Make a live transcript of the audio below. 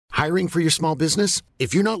Hiring for your small business?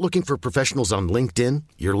 If you're not looking for professionals on LinkedIn,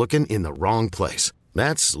 you're looking in the wrong place.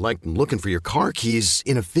 That's like looking for your car keys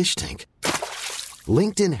in a fish tank.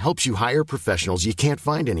 LinkedIn helps you hire professionals you can't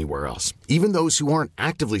find anywhere else, even those who aren't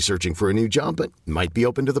actively searching for a new job but might be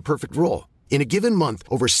open to the perfect role. In a given month,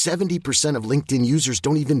 over 70% of LinkedIn users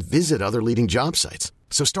don't even visit other leading job sites.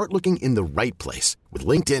 So start looking in the right place. With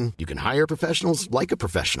LinkedIn, you can hire professionals like a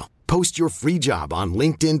professional. Post your free job on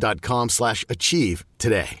linkedin.com/achieve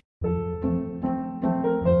today.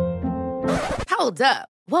 Hold up.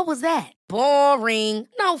 What was that? Boring.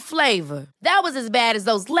 No flavor. That was as bad as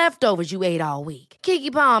those leftovers you ate all week.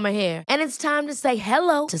 Keke Palmer here. And it's time to say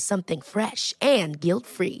hello to something fresh and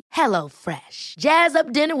guilt-free. Hello Fresh. Jazz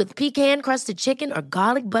up dinner with pecan-crusted chicken or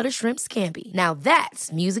garlic butter shrimp scampi. Now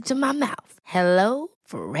that's music to my mouth. Hello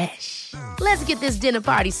Fresh. Let's get this dinner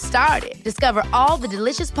party started. Discover all the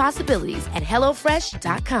delicious possibilities at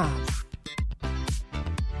hellofresh.com.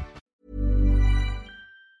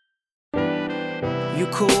 You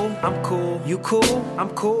cool, I'm cool. You cool, I'm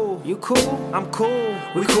cool. You cool, I'm cool.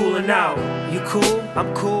 We coolin' out. You cool,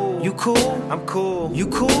 I'm cool. You cool, I'm cool. You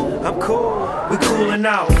cool, I'm cool. We coolin'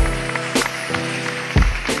 out.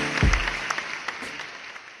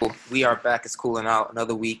 We are back. It's cooling out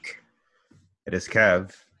another week. It is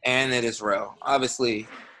Kev. And it is Rel. Obviously,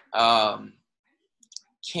 can't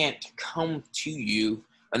come to you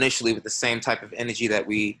initially with the same type of energy that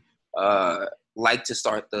we like to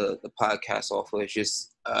start the podcast off with, just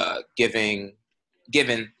given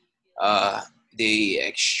the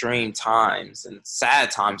extreme times and sad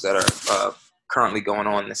times that are currently going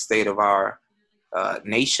on in the state of our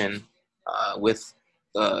nation with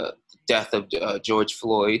the death of George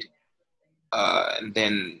Floyd, and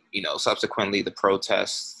then, subsequently the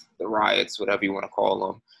protests, the riots, whatever you want to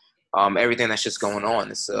call them, everything that's just going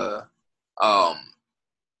on. It's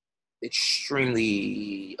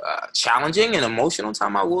extremely challenging and emotional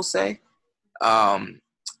time, I will say.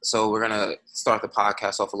 So we're going to start the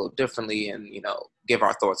podcast off a little differently and, give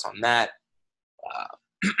our thoughts on that.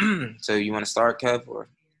 So you want to start, Kev? Or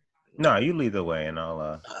no, you lead the way and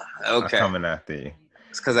I'll okay. I'm coming after you.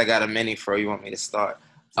 It's because I got a mini for you. Want me to start?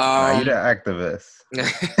 You're the activist.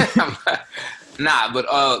 Nah,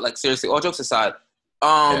 but seriously, all jokes aside,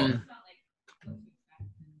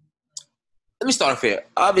 let me start off here.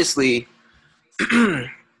 Obviously, the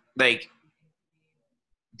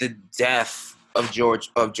death of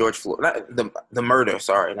George Floyd, the murder.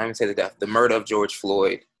 Sorry, not even say the death. The murder of George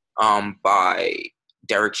Floyd, by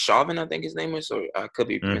Derek Chauvin, I think his name is, or I could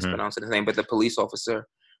be mispronouncing his name, but the police officer,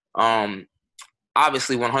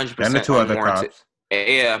 obviously 100% and the two other unwarranted. cops.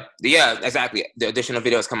 Yeah, exactly. The additional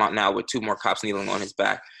videos come out now with 2 more cops kneeling on his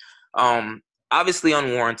back. Obviously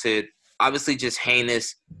unwarranted. Obviously just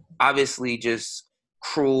heinous. Obviously just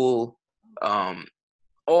cruel.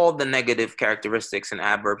 All the negative characteristics and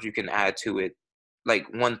adverbs you can add to it,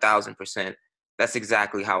 1,000%. That's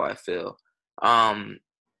exactly how I feel. In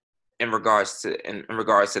regards to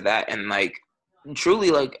that, and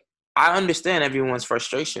truly, I understand everyone's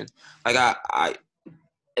frustration.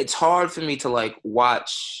 It's hard for me to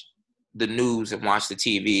watch the news and watch the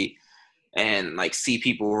TV and see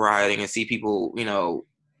people rioting and see people,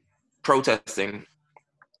 protesting,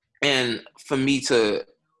 and for me to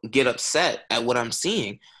get upset at what I'm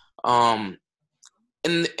seeing. And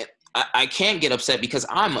I can't get upset because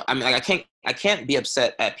I can't be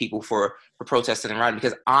upset at people for protesting and rioting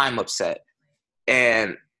because I'm upset.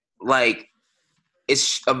 And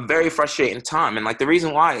it's a very frustrating time. And the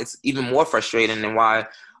reason why it's even more frustrating and why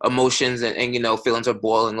emotions and feelings are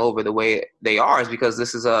boiling over the way they are is because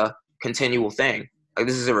this is a continual thing.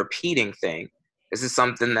 This is a repeating thing. This is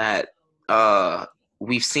something that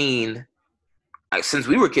we've seen since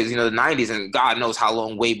we were kids, the 90s, and God knows how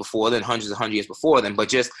long, way before then, hundreds of years before then, but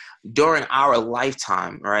just during our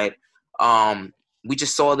lifetime, right? We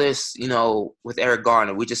just saw this, with Eric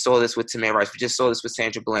Garner. We just saw this with Tamir Rice. We just saw this with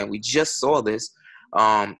Sandra Bland. We just saw this.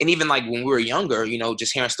 And even when we were younger,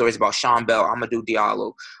 just hearing stories about Sean Bell, Amadou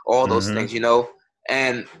Diallo, all those things,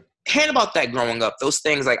 and hearing about that growing up, those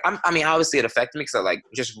things, obviously it affected me because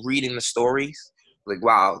just reading the stories,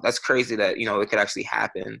 wow, that's crazy that, it could actually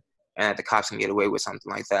happen and that the cops can get away with something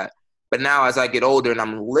like that. But now as I get older and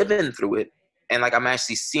I'm living through it and I'm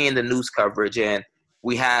actually seeing the news coverage, and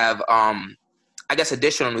we have,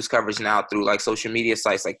 additional news coverage now through social media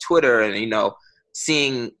sites like Twitter and,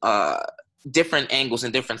 seeing different angles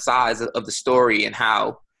and different sides of the story and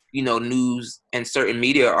how, news and certain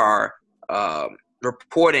media are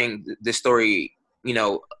reporting the story,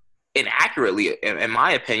 inaccurately, in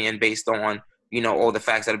my opinion, based on, all the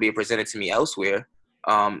facts that are being presented to me elsewhere.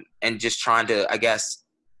 And just trying to,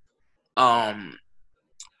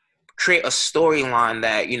 create a storyline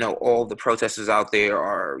that, you know, all the protesters out there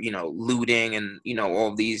are, you know, looting and, you know,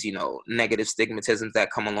 all these, you know, negative stigmatisms that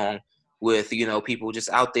come along with, you know, people just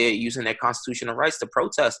out there using their constitutional rights to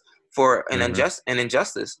protest for an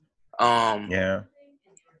injustice. Yeah.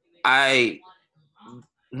 I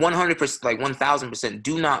 100%, like 1000%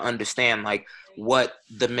 do not understand like what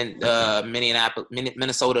the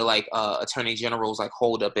Minnesota like attorney general's like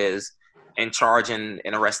hold up is in charging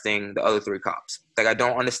and arresting the other 3 cops. Like, I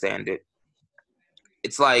don't understand it.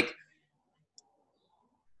 It's like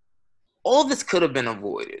all of this could have been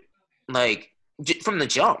avoided, like from the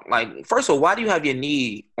jump. Like, first of all, why do you have your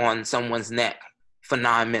knee on someone's neck for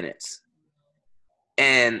 9 minutes?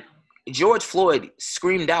 And George Floyd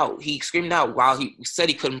screamed out. He screamed out while he said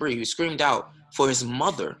he couldn't breathe. He screamed out for his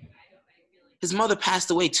mother. His mother passed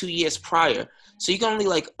away 2 years prior. So you can only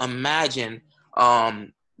like imagine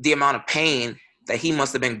the amount of pain that he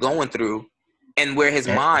must have been going through, and where his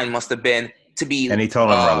mind must have been to be. And he told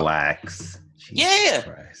him, relax. Jesus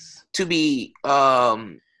Christ. To be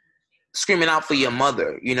screaming out for your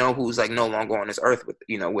mother, you know, who's like no longer on this earth with,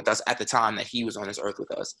 you know, with us at the time that he was on this earth with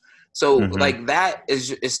us. So like that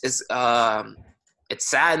is it's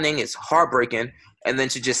saddening, it's heartbreaking, and then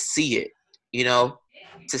to just see it, you know,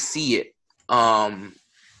 to see it.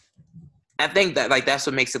 I think that like that's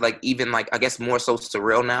what makes it like even like I guess more so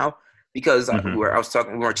surreal now, because we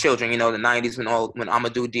were children, you know, the 90s when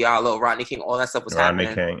Amadou Diallo, Rodney King, all that stuff was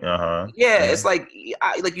happening. Yeah, it's like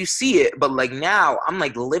like you see it, but like now I'm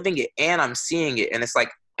like living it and I'm seeing it, and it's like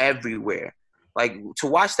everywhere. Like to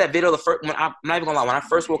watch that video, I'm not even gonna lie, when I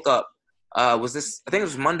first woke up, I think it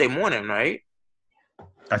was Monday morning, right?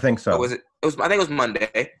 I think so. Or was it? I think it was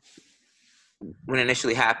Monday when it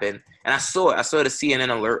initially happened, and I saw the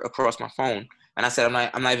CNN alert across my phone, and I said,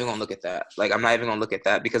 I'm not even gonna look at that. Like, I'm not even gonna look at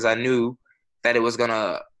that because I knew that it was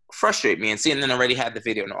gonna frustrate me, and CNN already had the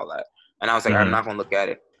video and all that, and I was like, I'm not gonna look at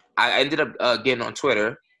it. I ended up getting on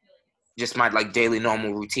Twitter, just my like daily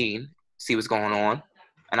normal routine, see what's going on,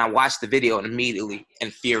 and I watched the video and immediately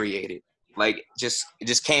infuriated. Like, it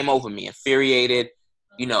just came over me, infuriated,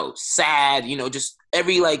 you know, sad, you know, just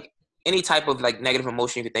every like any type of like negative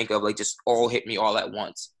emotion you could think of, like just all hit me all at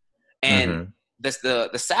once. And that's the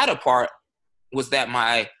sadder part was that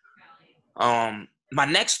my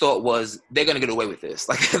next thought was they're gonna get away with this.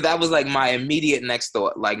 Like that was like my immediate next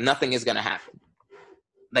thought. Like nothing is gonna happen.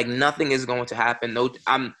 Like nothing is going to happen. No,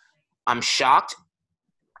 I'm shocked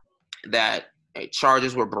that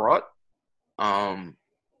charges were brought.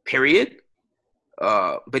 Period.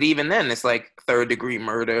 But even then, it's like 3rd-degree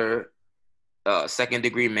murder,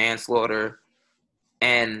 2nd-degree manslaughter,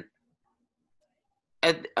 and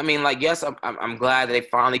I mean, like, yes, I'm glad that they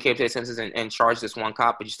finally came to their senses and charged this one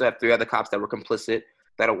cop, but you still have 3 other cops that were complicit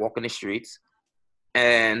that are walking the streets.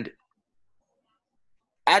 And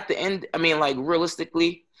at the end, I mean, like,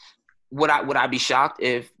 realistically, would I be shocked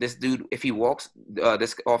if this dude, if he walks,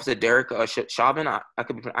 this officer Derek Chauvin, I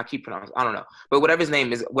keep pronouncing, I don't know, but whatever his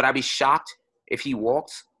name is, would I be shocked if he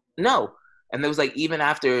walks? No. And there was like, even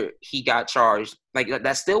after he got charged, like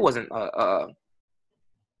that still wasn't a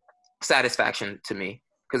satisfaction to me,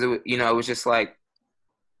 because it, you know, it was just like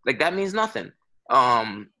that means nothing.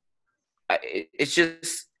 It's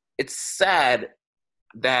sad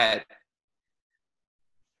that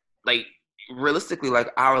like realistically, like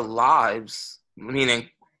our lives, meaning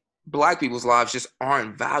Black people's lives, just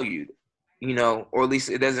aren't valued, you know, or at least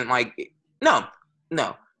it doesn't like no,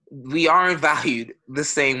 we aren't valued the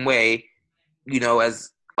same way, you know, as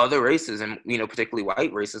other races, and, you know, particularly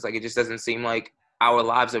white races. Like, it just doesn't seem like our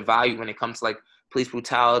lives are valued when it comes to like police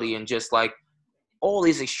brutality and just like all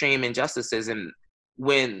these extreme injustices. And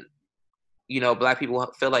when, you know, Black people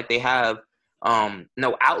feel like they have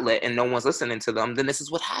no outlet and no one's listening to them, then this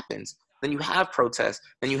is what happens. Then you have protests,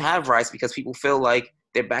 then you have riots, because people feel like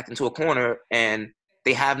they're backed into a corner and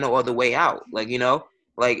they have no other way out. Like, you know,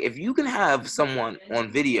 like if you can have someone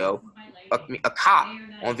on video, a cop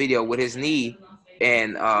on video with his knee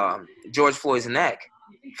and George Floyd's neck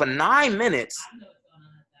for 9 minutes,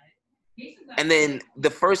 and then the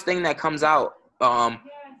first thing that comes out,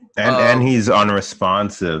 and he's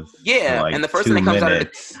unresponsive. Yeah, like and the first thing that comes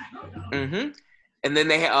minutes. out, and then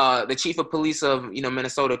they the chief of police of, you know,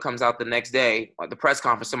 Minnesota comes out the next day at the press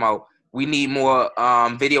conference about, we need more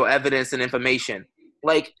video evidence and information.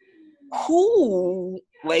 Like, who,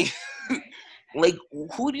 like, like,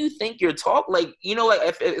 who do you think you're talking? Like, you know,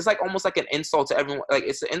 like, it's like almost like an insult to everyone. Like,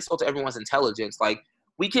 it's an insult to everyone's intelligence. Like,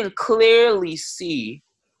 we can clearly see,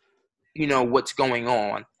 you know, what's going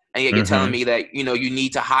on, and yet you're telling me that, you know, you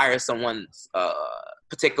need to hire someone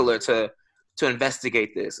particular to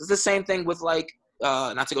investigate this. It's the same thing with like,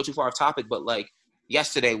 not to go too far off topic, but like,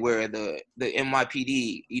 yesterday where the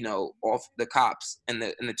NYPD, off the cops and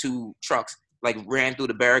the two trucks like ran through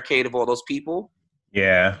the barricade of all those people.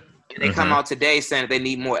 Yeah. And they come out today saying that they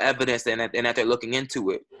need more evidence and that they're looking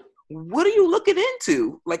into it. What are you looking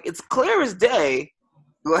into? Like, it's clear as day,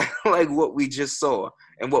 like what we just saw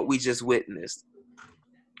and what we just witnessed.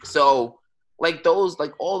 So, like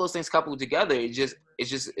all those things coupled together,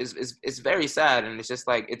 it's very sad, and it's just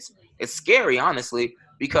like it's scary, honestly,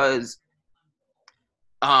 because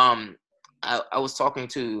I was talking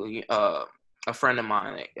to a friend of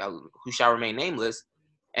mine who shall remain nameless,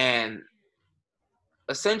 and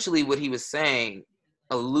essentially what he was saying,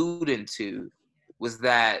 alluding to, was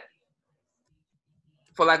that,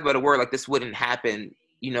 for lack of a better word, like this wouldn't happen,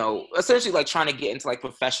 essentially like trying to get into like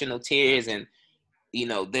professional tiers and,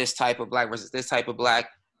 this type of black versus this type of black.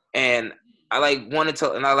 And I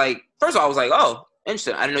first of all, I was like, oh,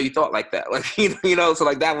 interesting. I didn't know you thought like that. Like, so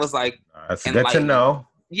like that was like, that's good to know.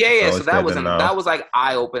 Yeah. So that was like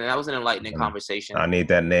eye opening. That was an enlightening conversation. I need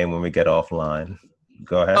that name when we get offline.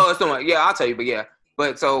 Go ahead. Oh, it's the one. Yeah, I'll tell you. But yeah,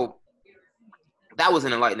 so that was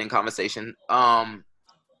an enlightening conversation.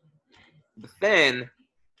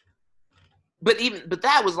 But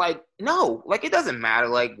that was like, no, like it doesn't matter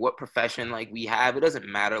like what profession like we have. It doesn't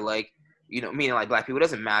matter like, meaning like black people, it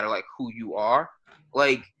doesn't matter like who you are.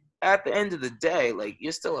 Like at the end of the day, like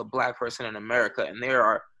you're still a black person in America, and there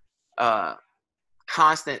are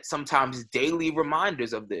constant, sometimes daily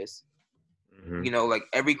reminders of this. Like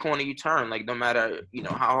every corner you turn, like no matter,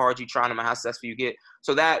 how hard you try, no matter how successful you get.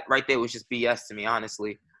 So that right there was just BS to me,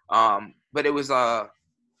 honestly. But it was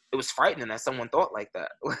frightening that someone thought like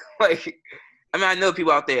that. Like, I mean, I know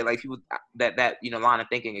people out there, like people that line of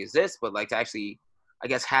thinking exists, but like to actually, I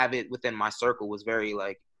guess, have it within my circle was very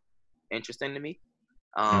like interesting to me.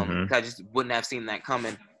 I just wouldn't have seen that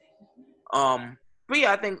coming. But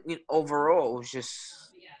yeah, I think overall it was just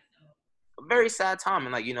a very sad time,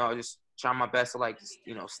 and like I just try my best to like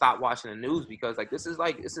stop watching the news, because like this is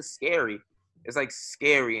scary. It's like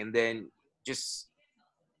scary, and then just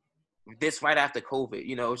this right after COVID,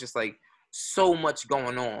 it's just like so much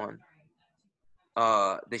going on.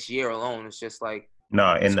 This year alone, it's just like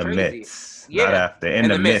in the crazy. Midst, yeah, not after. In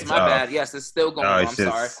the midst. My bad. Yes, it's still going on. I'm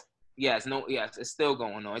sorry. Yes, it's still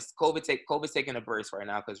going on. It's COVID's taking a burst right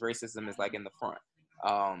now because racism is like in the front.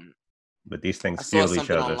 But these things fuel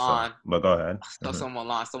each other. Online, but go ahead. I saw something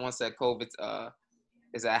online. Someone said COVID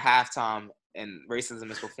is at halftime and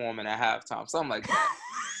racism is performing at halftime. Something like that.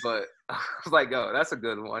 But I was like, oh, that's a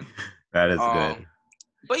good one. That is good.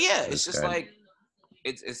 But yeah, it's just good. Like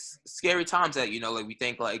it's scary times that like we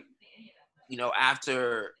think like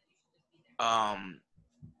after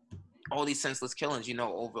all these senseless killings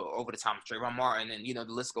over the time of Trayvon Martin, and the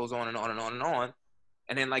list goes on and on and on and on,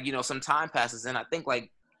 and then like some time passes, and I think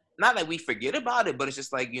like not that we forget about it, but it's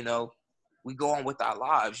just like we go on with our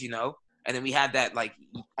lives, and then we have that like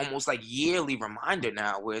almost like yearly reminder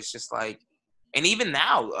now where it's just like, and even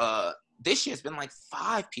now this year it's been like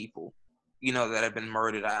 5 people that have been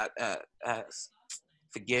murdered at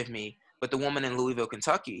forgive me, but the woman in Louisville,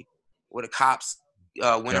 Kentucky, where the cops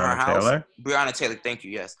went in her house. Breonna Taylor, thank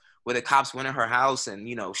you, yes. Where the cops went in her house and,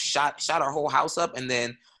 shot her whole house up, and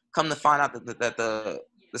then come to find out that the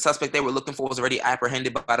suspect they were looking for was already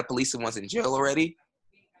apprehended by the police and was in jail already.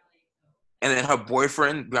 And then her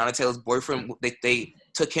boyfriend, Breonna Taylor's boyfriend, they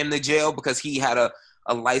took him to jail because he had a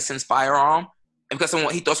licensed firearm. And because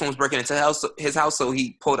he thought someone was breaking into his house, so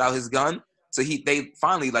he pulled out his gun. So they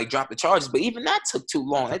finally like dropped the charges, but even that took too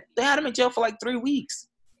long. They had him in jail for like 3 weeks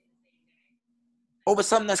over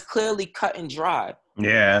something that's clearly cut and dry.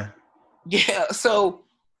 Yeah. Yeah. So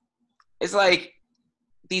it's like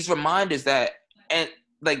these reminders that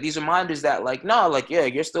like, no, like, yeah,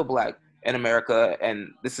 you're still black in America, and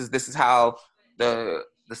this is how the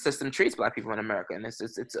system treats black people in America, and it's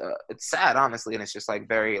sad, honestly, and it's just like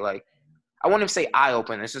very like, I wouldn't even say eye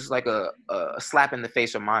opening. It's just like a slap in the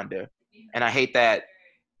face reminder. And I hate that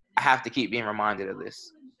I have to keep being reminded of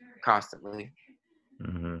this constantly.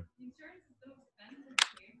 Mm-hmm.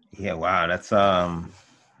 Yeah, wow, that's nah,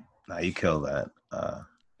 you kill that.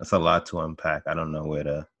 That's a lot to unpack. I don't know where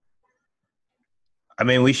to. I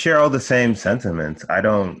mean, we share all the same sentiments. I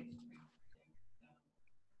don't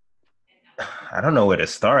know where to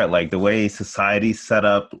start. Like the way society's set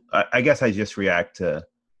up. I guess I just react to.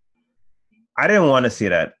 I didn't want to see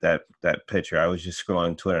that picture. I was just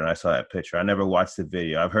scrolling Twitter and I saw that picture. I never watched the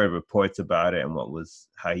video. I've heard reports about it and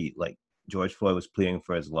how George Floyd was pleading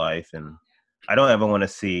for his life, and I don't ever want to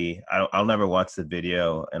see. I'll never watch the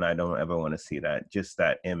video, and I don't ever want to see just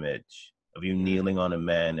that image of you kneeling on a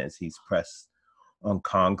man as he's pressed on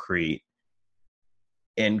concrete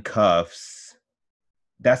in cuffs,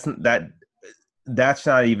 that's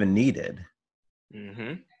not even needed.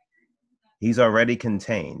 Mm-hmm. He's already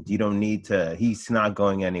contained. You don't need to. He's not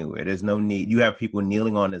going anywhere. There's no need. You have people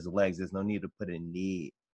kneeling on his legs. There's no need to put a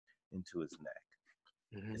knee into his neck.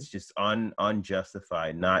 Mm-hmm. It's just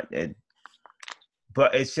unjustified. Not it.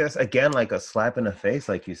 But it's just, again, like a slap in the face,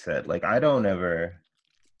 like you said. Like, I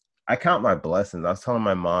count my blessings. I was telling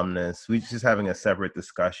my mom this. We just having a separate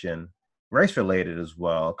discussion, race related as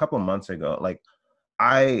well, a couple months ago. Like,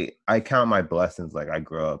 I count my blessings. Like, I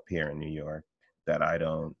grew up here in New York. That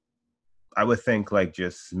I would think, like,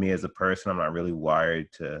 just me as a person, I'm not really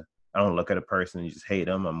wired to. I don't look at a person and just hate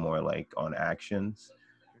them. I'm more like on actions.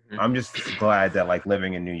 I'm just glad that, like,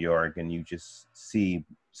 living in New York, and you just see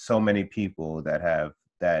so many people that have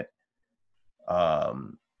that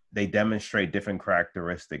they demonstrate different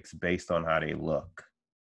characteristics based on how they look.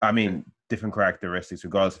 I mean, different characteristics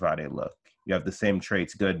regardless of how they look. You have the same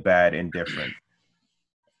traits, good, bad, indifferent,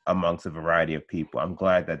 amongst a variety of people. I'm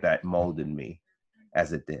glad that molded me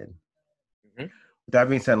as it did. Mm-hmm. With that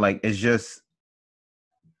being said, like, it's just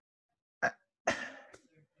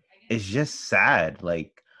sad.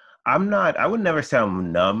 Like, I would never say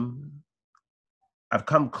I'm numb. I've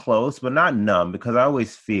come close, but not numb, because I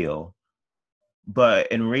always feel.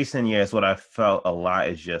 But in recent years, what I felt a lot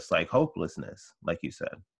is just like hopelessness, like you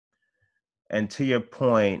said. And to your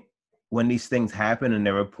point, when these things happen and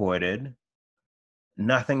they're reported,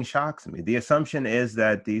 nothing shocks me. The assumption is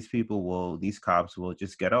that these cops will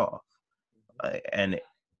just get off. And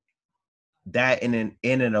that in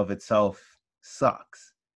and of itself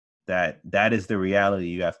sucks. That is the reality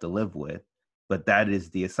you have to live with, but that is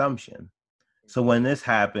the assumption. So when this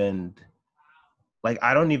happened, like,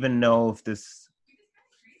 I don't even know if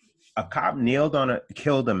a cop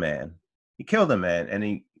killed a man. He killed a man,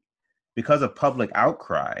 and because of public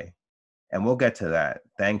outcry, and we'll get to that,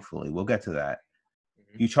 thankfully, we'll get to that.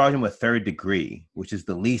 You charge him with third degree, which is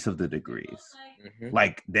the least of the degrees. Mm-hmm.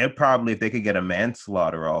 Like, they're probably, if they could get a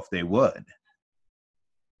manslaughter off, they would.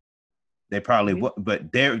 They probably would,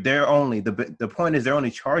 but they're only, the point is they're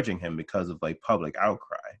only charging him because of, like, public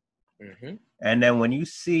outcry. Mm-hmm. And then when you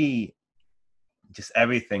see just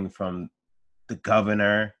everything from the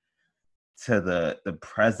governor to the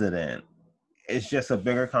president, it's just a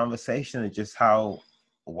bigger conversation of just how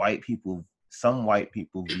some white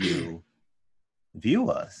people view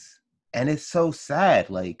us. And it's so sad.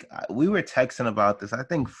 Like, we were texting about this, I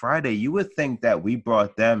think Friday. You would think that we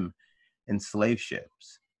brought them in slave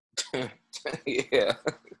ships. Yeah.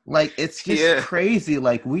 Like, it's just crazy.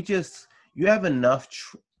 Like, you have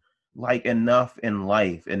enough in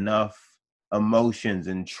life, enough emotions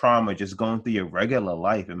and trauma just going through your regular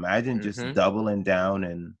life. Imagine just doubling down.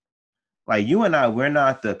 And like, you and I, we're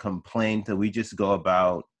not the complaint that we just go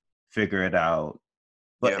about, figure it out.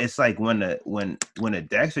 But it's like when the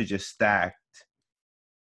decks are just stacked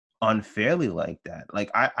unfairly like that.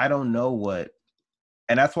 Like, I don't know what,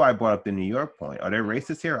 and that's why I brought up the New York point. Are there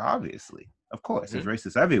racists here? Obviously. Of course, there's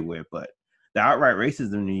racists everywhere, but the outright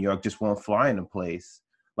racism in New York just won't fly in a place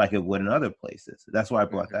like it would in other places. That's why I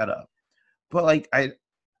brought that up. But like, and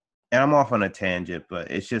I'm off on a tangent,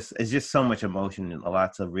 but it's just so much emotion and a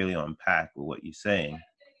lot to really unpack with what you're saying.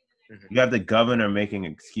 Mm-hmm. You have the governor making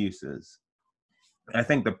excuses. I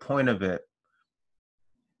think the point of it,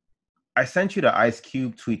 I sent you the Ice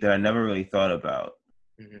Cube tweet that I never really thought about.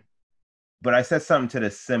 Mm-hmm. But I said something to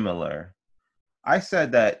the similar. I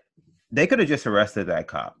said that they could have just arrested that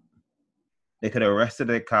cop. They could have arrested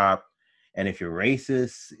that cop. And if you're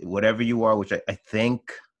racist, whatever you are, which I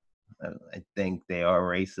think they are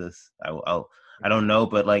racist. I don't know,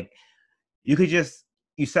 but like,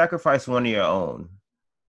 you sacrifice one of your own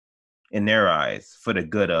in their eyes for the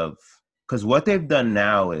good of, because what they've done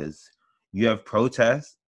now is you have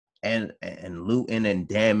protests and looting and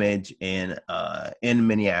damage in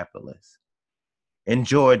Minneapolis, in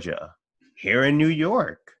Georgia, here in New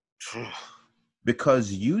York,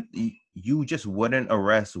 because you just wouldn't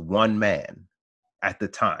arrest one man at the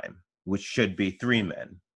time, which should be 3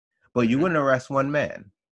 men, but you wouldn't arrest one man.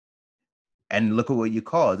 And look at what you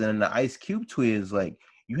caused. And the Ice Cube tweet is like,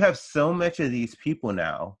 you have so much of these people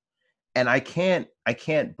now, and I can't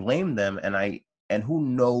blame them. And who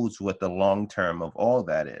knows what the long term of all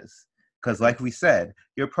that is? Because like we said,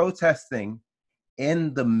 you're protesting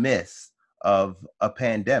in the midst of a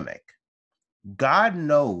pandemic. God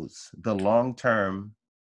knows the long term,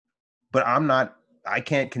 but I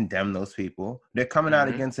can't condemn those people. They're coming out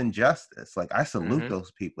against injustice. Like, I salute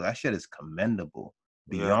those people. That shit is commendable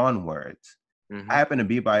beyond words. I happened to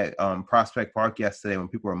be by Prospect Park yesterday when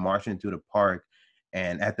people were marching through the park,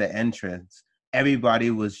 and at the entrance, everybody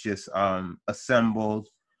was just assembled.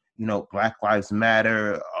 Black Lives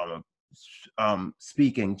Matter,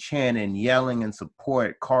 speaking, chanting, yelling in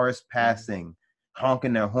support, cars passing,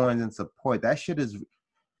 honking their horns in support. That shit is.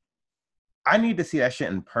 I need to see that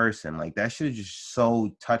shit in person. Like, that shit just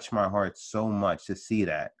so touched my heart so much to see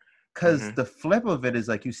that. Because the flip of it is,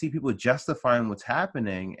 like, you see people justifying what's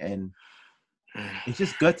happening, and it's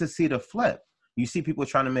just good to see the flip. You see people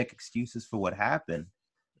trying to make excuses for what happened.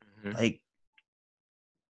 Like,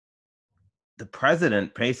 the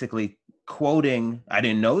president basically quoting, I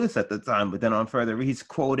didn't know this at the time, but then on further, he's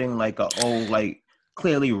quoting, like,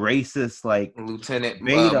 clearly racist, like, Lieutenant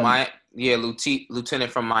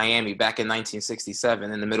Lieutenant from Miami back in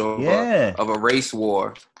 1967 in the middle of a race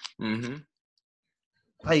war.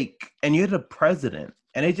 Like, and you're the president,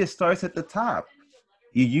 and it just starts at the top.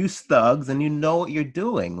 You use thugs, and you know what you're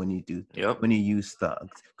doing when you use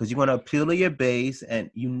thugs, because you want to appeal to your base,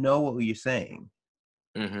 and you know what you're saying.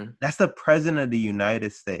 That's the president of the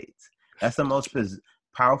United States. That's the most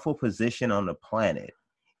powerful position on the planet.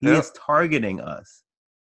 He is targeting us.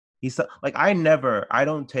 He's like, I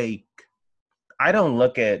don't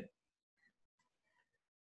look at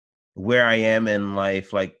where I am in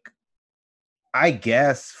life. Like, I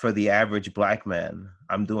guess for the average Black man,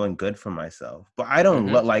 I'm doing good for myself, but I don't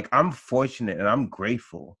look like, I'm fortunate and I'm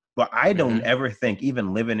grateful, but I don't ever think,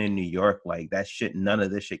 even living in New York, like, that shit, none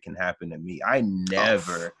of this shit can happen to me. I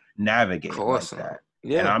never navigate like that.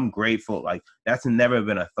 Yeah. And I'm grateful. Like, that's never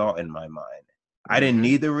been a thought in my mind. I didn't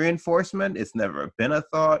need the reinforcement. It's never been a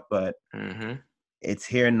thought, but it's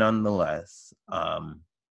here nonetheless.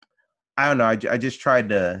 I don't know. I just tried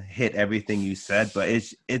to hit everything you said, but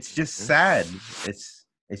it's just sad. It's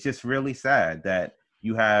just really sad that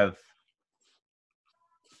you have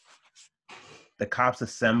the cops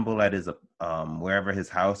assemble at his wherever his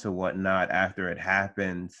house or whatnot after it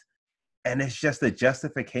happens, and it's just a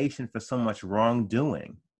justification for so much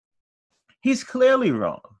wrongdoing. He's clearly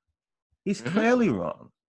wrong. He's clearly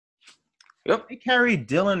wrong. Yep. They carried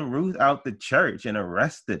Dylan Ruth out the church and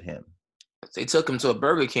arrested him. They took him to a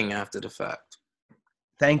Burger King after the fact.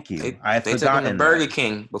 Thank you. They took him to Burger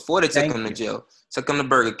King before they took him to jail. Took him to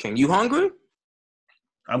Burger King. You hungry?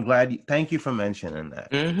 I'm glad. Thank you for mentioning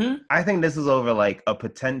that. I think this is over like a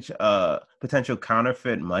potential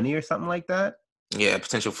counterfeit money or something like that. Yeah,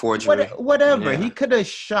 potential forgery. Whatever. Yeah. He could have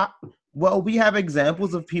shot. Well, we have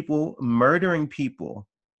examples of people murdering people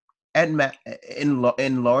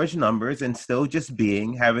in large numbers and still just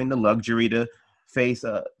having the luxury to face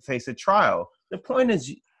a trial. The point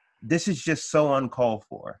is, this is just so uncalled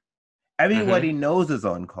for. Everybody knows it's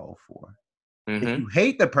uncalled for. If you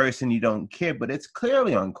hate the person, you don't care, but it's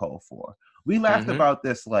clearly uncalled for. We laughed about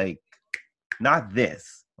this, like, not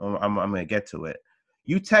this. I'm going to get to it.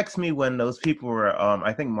 You text me when those people were,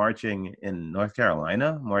 I think, marching in North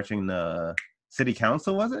Carolina, marching the city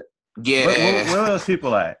council, was it? Yeah. Where were those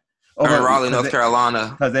people at? In Raleigh, North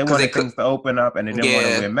Carolina. Because they wanted things to open up and they didn't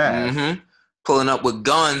want to wear masks. Pulling up with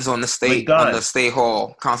guns on the state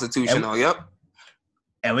hall, constitutional. Yep.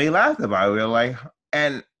 And we laughed about it. We were like,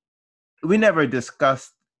 and we never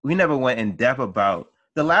went in depth about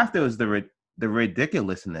the laughter. Was the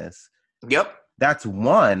ridiculousness. Yep. That's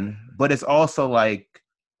one, but it's also like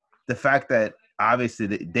the fact that obviously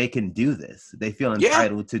they can do this. They feel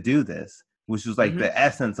entitled to do this, which was like the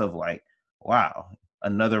essence of like, wow,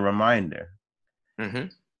 another reminder.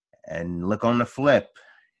 And look on the flip.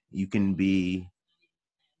 You can be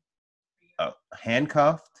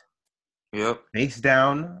handcuffed, face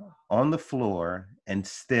down on the floor, and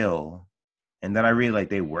then I really like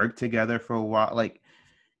they work together for a while. Like,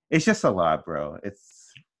 it's just a lot, bro.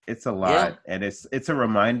 It's a lot, and it's a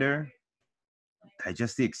reminder that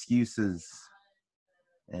just the excuses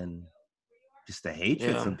and just the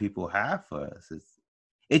hatred some people have for us.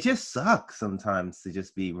 It just sucks sometimes to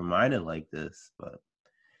just be reminded like this, but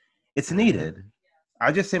it's needed.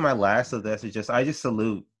 I'll just say my last of this is I just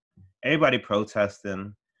salute everybody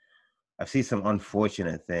protesting. I've seen some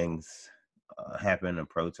unfortunate things happen to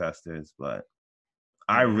protesters, but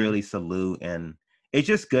I really salute, and it's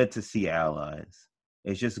just good to see allies.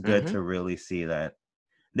 It's just good to really see that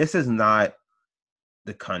this is not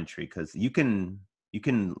the country, because you can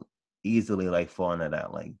easily like fall into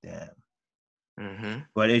that, like, damn.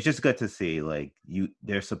 But it's just good to see like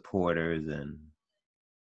their supporters and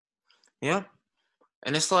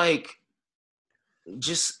and it's like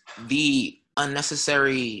just the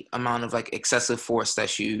unnecessary amount of like excessive force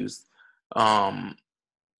that's used for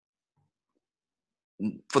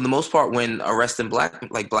the most part when arresting black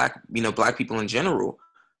people in general.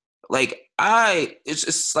 Like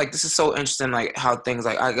it's like, this is so interesting, like how things,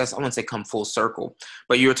 like, I guess I wouldn't say come full circle,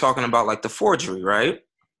 but you were talking about like the forgery, right?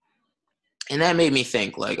 And that made me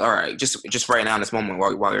think, like, all right, just right now in this moment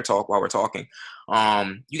while we're talking,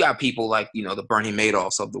 you got people like, you know, the Bernie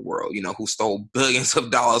Madoffs of the world, you know, who stole billions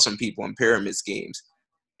of dollars from people in pyramid schemes,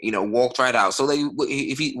 you know, walked right out. So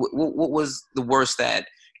what was the worst that,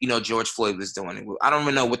 you know, George Floyd was doing? I don't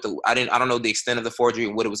even know I don't know the extent of the forgery,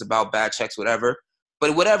 what it was about, bad checks, whatever.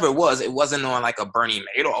 But whatever it wasn't on like a Bernie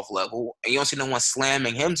Madoff level. And you don't see no one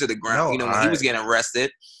slamming him to the ground, No, you know, when he was getting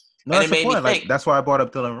arrested. No, And that's it the made me point. think. Like, that's why I brought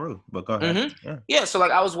up Dylan Roof. But go ahead. Mm-hmm. Yeah. So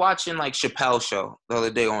like I was watching like Chappelle Show the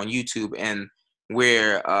other day on YouTube, and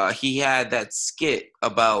where he had that skit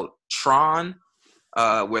about Tron,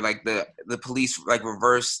 where like the police like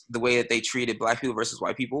reversed the way that they treated black people versus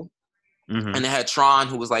white people. Mm-hmm. And they had Tron,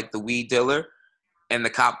 who was like the weed dealer, and the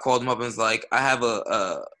cop called him up and was like, I have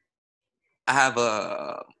a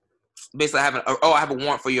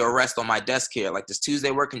warrant for your arrest on my desk here. Like, this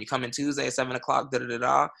Tuesday work? Can you come in Tuesday at 7:00? Da da da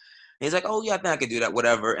da. And he's like, oh yeah, I think I can do that,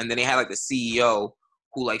 whatever. And then they had like the CEO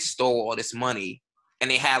who like stole all this money, and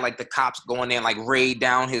they had like the cops go in there and like raid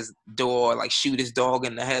down his door, like shoot his dog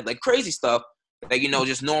in the head, like crazy stuff that, you know,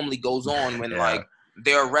 just normally goes on when like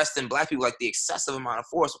they're arresting black people, like the excessive amount of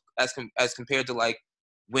force as compared to like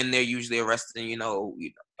when they're usually arresting, you know,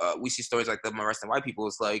 we see stories like them arresting white people.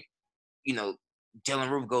 It's like, you know, Dylan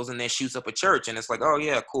Roof goes in there, shoots up a church, and it's like, oh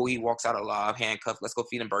yeah, cool. He walks out alive, handcuffed. Let's go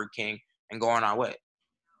feed him Burger King and go on our way.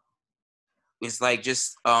 It's like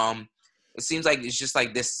just, it seems like it's just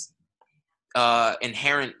like this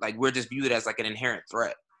inherent, like we're just viewed as like an inherent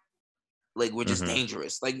threat. Like we're just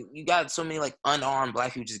dangerous. Like you got so many like unarmed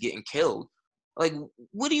black people just getting killed. Like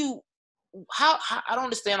how I don't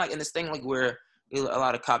understand, like in this thing like where a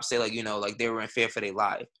lot of cops say like, you know, like they were in fear for their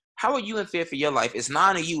life. How are you in fear for your life? It's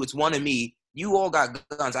 9 of you, it's 1 of me. You all got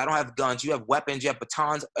guns. I don't have guns. You have weapons, you have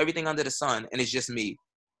batons, everything under the sun, and it's just me.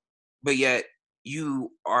 But yet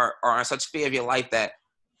you are in such fear of your life that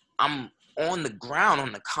I'm on the ground,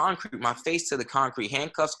 on the concrete, my face to the concrete,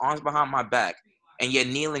 handcuffs, arms behind my back, and you're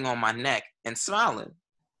kneeling on my neck and smiling.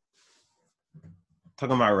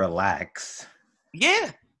 Talking about relax.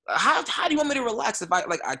 Yeah. How do you want me to relax if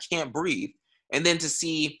I can't breathe? And then to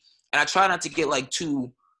see, and I try not to get like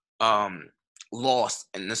too lost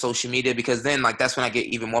in the social media, because then like that's when I get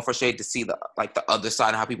even more frustrated to see the other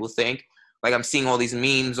side of how people think. Like I'm seeing all these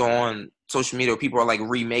memes on social media where people are like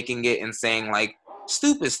remaking it and saying like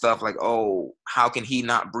stupid stuff like, oh, how can he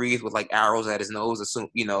not breathe with like arrows at his nose,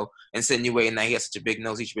 you know, insinuating that he has such a big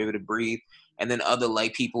nose he should be able to breathe. And then other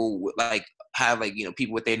like people like have like, you know,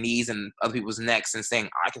 people with their knees and other people's necks and saying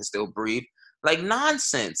I can still breathe. Like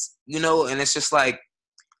nonsense, you know. And it's just like,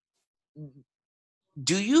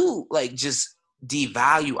 do you like just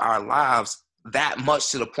devalue our lives that much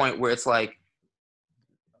to the point where it's like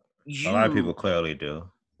a lot of people clearly do.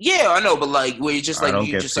 Yeah, I know, but like where you just like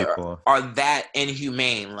you just are that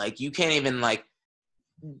inhumane. Like you can't even like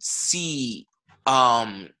see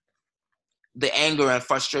the anger and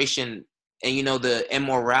frustration and, you know, the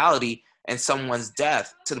immorality in someone's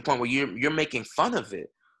death to the point where you're making fun of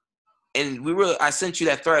it. And I sent you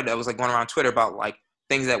that thread that was like going around Twitter about like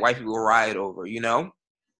things that white people riot over, you know?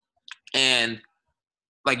 And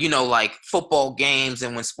like, you know, like football games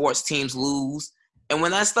and when sports teams lose. And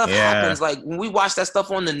when that stuff happens, like when we watch that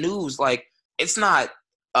stuff on the news, like it's not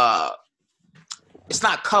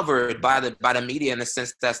covered by the media in the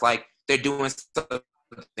sense that's like they're doing something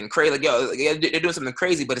crazy. Like, they're doing something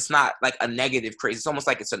crazy, but it's not like a negative crazy. It's almost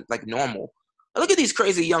like it's like normal. Look at these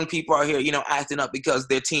crazy young people out here, you know, acting up because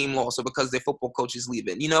their team lost or because their football coach is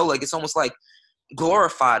leaving. You know, like it's almost like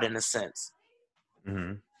glorified in a sense.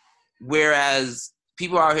 Mm-hmm. Whereas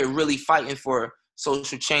people are out here really fighting for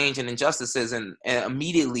social change and injustices, and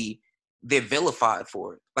immediately they're vilified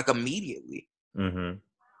for it. Like immediately. Mm-hmm.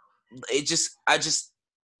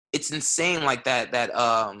 It's insane. Like that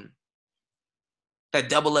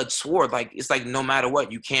double-edged sword. Like it's like no matter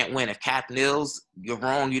what, you can't win. If Cap kneels, you're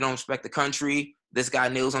wrong. You don't respect the country. This guy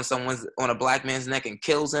kneels on a black man's neck and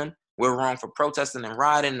kills him. We're wrong for protesting and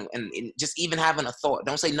rioting and just even having a thought.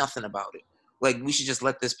 Don't say nothing about it. Like we should just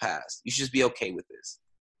let this pass. You should just be okay with this.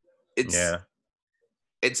 It's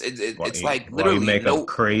like literally you make up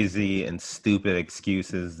crazy and stupid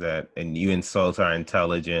excuses and you insult our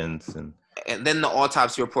intelligence and then the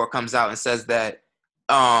autopsy report comes out and says that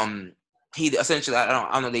he essentially, I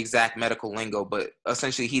don't know the exact medical lingo, but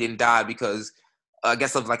essentially he didn't die because I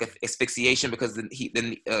guess of like asphyxiation because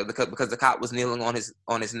the cop was kneeling on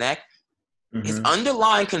his neck. Mm-hmm. His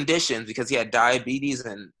underlying conditions, because he had diabetes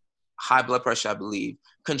and high blood pressure, I believe,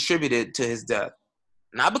 contributed to his death.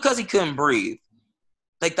 Not because he couldn't breathe.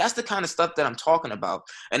 Like, that's the kind of stuff that I'm talking about.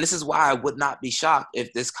 And this is why I would not be shocked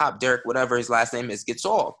if this cop, Derek, whatever his last name is, gets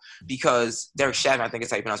off. Because Derek Chauvin, I think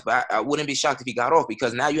it's how you pronounce it, but I wouldn't be shocked if he got off,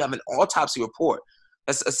 because now you have an autopsy report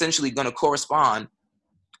that's essentially going to correspond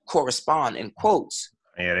in quotes.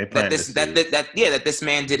 Yeah, they plan that this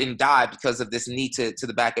man didn't die because of this knee to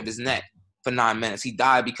the back of his neck for 9 minutes. He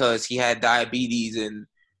died because he had diabetes and,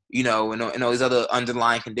 and all these other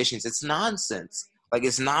underlying conditions. It's nonsense. Like,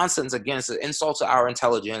 it's nonsense. Again, it's an insult to our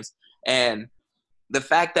intelligence. And the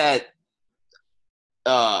fact that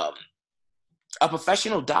a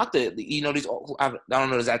professional doctor, these, I don't know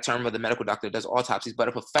the exact term of the medical doctor that does autopsies, but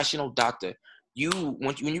a professional doctor,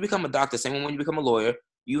 when you become a doctor, same when you become a lawyer,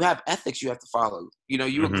 you have ethics you have to follow.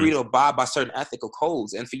 You agree to abide by certain ethical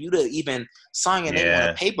codes. And for you to even sign your name on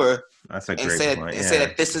a paper and say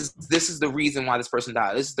that this is the reason why this person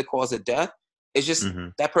died, this is the cause of death, it's just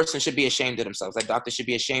that person should be ashamed of themselves. That doctor should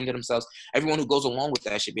be ashamed of themselves. Everyone who goes along with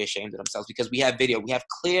that should be ashamed of themselves, because we have video. We have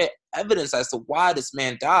clear evidence as to why this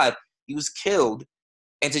man died. He was killed.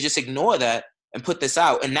 And to just ignore that and put this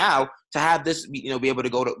out, and now to have this, be able to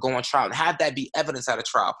go on trial and have that be evidence at a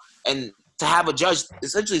trial, and to have a judge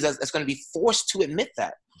essentially that's going to be forced to admit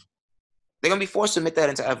that. They're going to be forced to admit that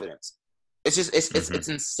into evidence. It's just it's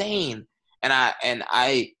insane. And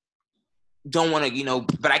I don't want to,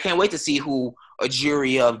 but I can't wait to see who a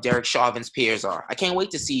jury of Derek Chauvin's peers are. I can't wait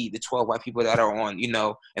to see the 12 white people that are on, in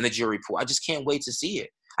the jury pool. I just can't wait to see it.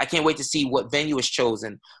 I can't wait to see what venue is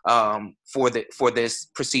chosen for this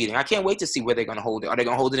proceeding. I can't wait to see where they're going to hold it. Are they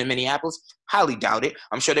going to hold it in Minneapolis? Highly doubt it.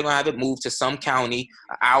 I'm sure they're going to have it moved to some county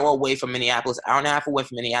an hour away from Minneapolis, hour and a half away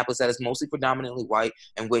from Minneapolis, that is mostly predominantly white,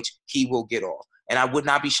 in which he will get off. And I would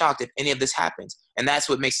not be shocked if any of this happens. And that's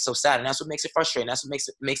what makes it so sad. And that's what makes it frustrating. That's what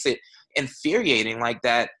makes it infuriating, like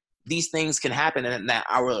that these things can happen, and that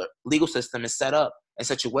our legal system is set up in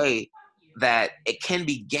such a way that it can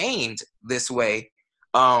be gamed this way,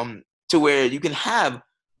 to where you can have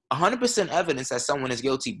 100% evidence that someone is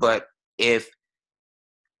guilty, but if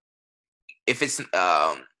it's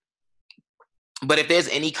but if there's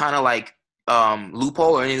any kind of like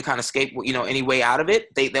loophole or any kind of escape, any way out of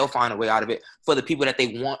it, they'll find a way out of it for the people that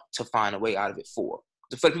they want to find a way out of it for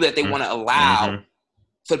the people that they want to allow,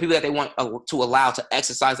 for the people that they want to allow to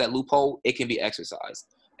exercise that loophole. It can be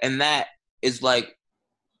exercised, and that is like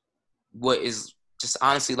what is just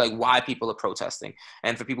honestly like why people are protesting.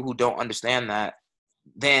 And for people who don't understand that,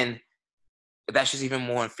 then that's just even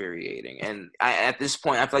more infuriating. And at this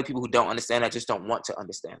point, I feel like people who don't understand that just don't want to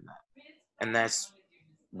understand that, and that's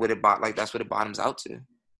what it bottoms out to.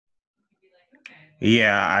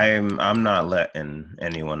 Yeah, I'm not letting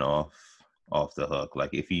anyone off the hook.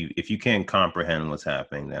 Like, if you can't comprehend what's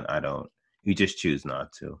happening, then you just choose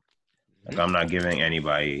not to. Like, I'm not giving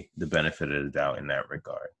anybody the benefit of the doubt in that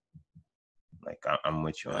regard. Like, I'm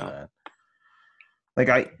with you on that.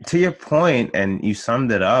 Like, to your point, and you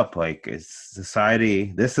summed it up, like, this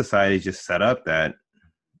society just set up that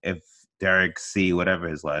if Derek C., whatever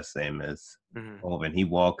his last name is, and he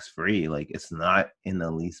walks free, like, it's not in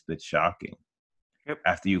the least bit shocking. Yep.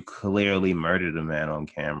 After you clearly murdered a man on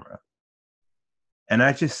camera. And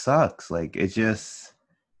that just sucks. Like, it just,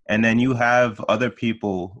 and then you have other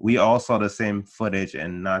people, we all saw the same footage,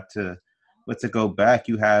 and but to go back,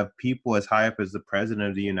 you have people as high up as the president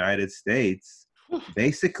of the United States,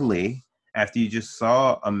 basically, after you just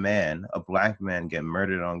saw a black man get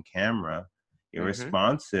murdered on camera, your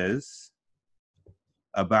response is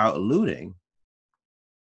about looting.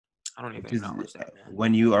 I don't even acknowledge that, man.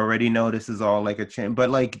 When you already know this is all like a chain, but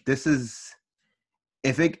like, this is,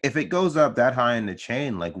 if it goes up that high in the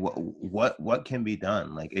chain, like what can be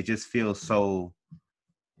done? Like, it just feels so,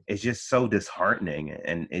 it's just so disheartening,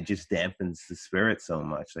 and it just dampens the spirit so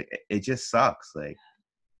much. Like, it just sucks. Like,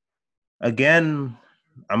 again,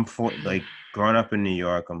 like, growing up in New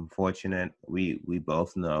York, I'm fortunate. We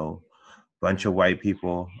both know a bunch of white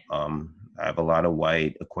people. I have a lot of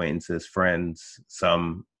white acquaintances, friends.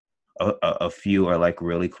 A few are like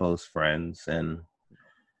really close friends, and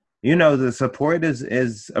the support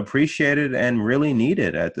is appreciated and really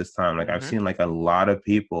needed at this time. Like, I've seen like a lot of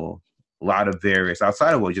people, a lot of various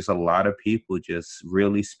outside of just a lot of people just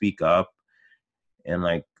really speak up. And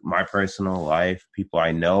like my personal life, people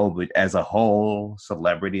I know, but as a whole,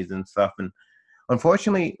 celebrities and stuff. And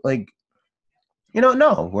unfortunately, like,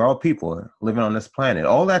 no, we're all people living on this planet.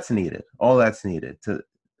 All that's needed to.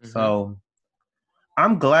 So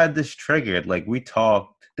I'm glad this triggered. Like, we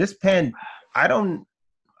talked I don't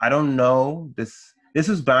know. This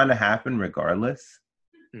is bound to happen regardless.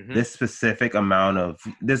 This specific amount of,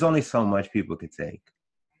 there's only so much people could take.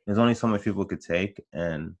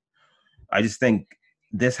 And I just think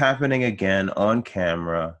this happening again on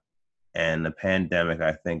camera and the pandemic,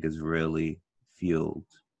 I think, has really fueled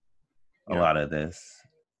a lot of this.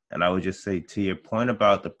 And I would just say, to your point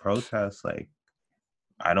about the protests, like,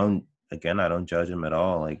 I don't judge them at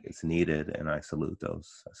all. Like, it's needed, and I salute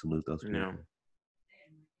those people.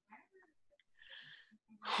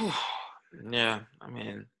 Yeah, I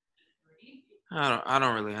mean, I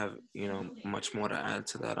don't really have, much more to add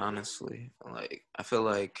to that, honestly. Like, I feel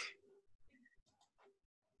like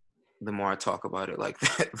the more I talk about it, like,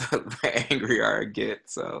 the angrier I get.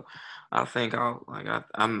 So I think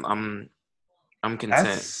I'm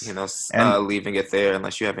content, leaving it there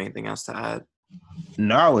unless you have anything else to add.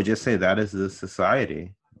 No, I would just say that is the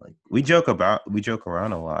society. Like, we joke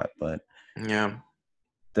around a lot, but yeah,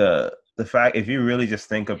 the fact, if you really just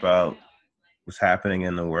think about what's happening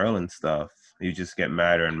in the world and stuff, you just get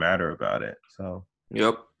madder and madder about it. So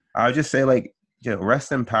yep, I would just say, like,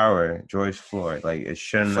 rest in power, George Floyd. Like, it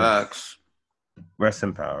shouldn't. Facts. Rest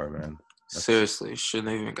in power, man. Seriously, shouldn't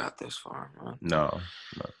have even got this far, man. No.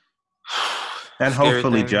 And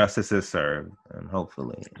hopefully justice is served, and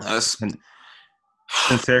hopefully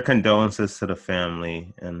sincere condolences to the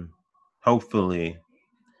family, and hopefully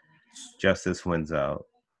justice wins out.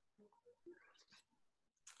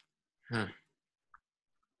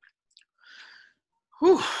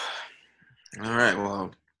 Whew. All right,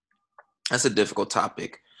 well, that's a difficult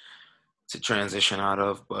topic to transition out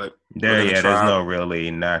of, but there's no really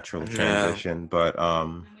natural transition. But I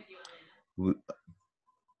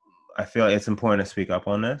feel like it's important to speak up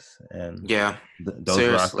on this, and those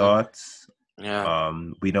are our thoughts. Yeah.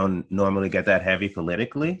 We don't normally get that heavy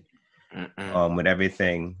politically with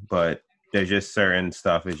everything, but there's just certain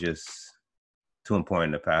stuff is just too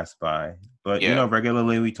important to pass by. But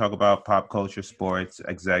regularly we talk about pop culture, sports,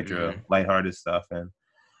 etc., lighthearted stuff, and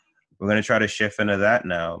we're gonna try to shift into that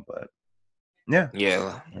now. But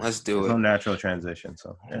let's do it. No natural transition.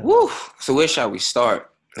 So woo. So where shall we start?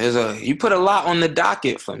 You put a lot on the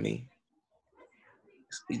docket for me.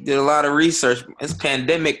 You did a lot of research. This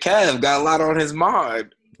pandemic Kev got a lot on his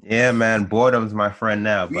mind. Yeah, man. Boredom's my friend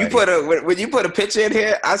now. When you put a picture in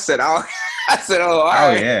here, I said, all right.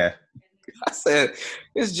 Oh, yeah. I said,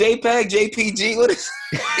 it's JPEG, JPG. What is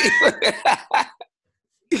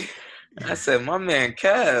I said, my man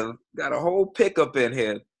Kev got a whole pickup in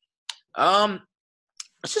here.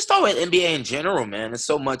 Let's just start with NBA in general, man. There's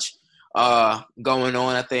so much going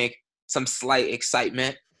on. I think some slight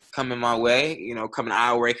excitement coming my way, coming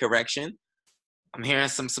our way correction. I'm hearing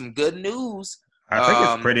some good news. I think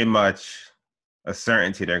it's pretty much a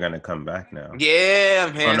certainty they're going to come back now. Yeah,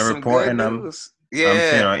 I'm hearing some good news. I'm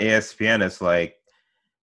seeing on ESPN, it's like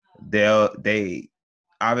they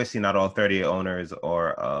obviously not all 30 owners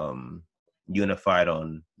are unified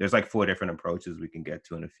on. There's like 4 different approaches we can get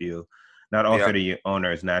to in a few. Not all 30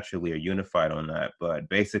 owners naturally are unified on that, but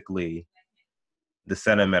basically the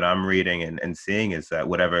sentiment I'm reading and seeing is that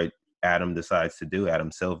whatever Adam decides to do,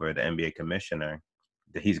 Adam Silver, the NBA commissioner,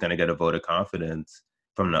 that he's going to get a vote of confidence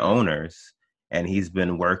from the owners. And he's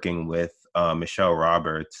been working with Michelle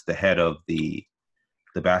Roberts, the head of the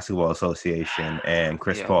Basketball Association, and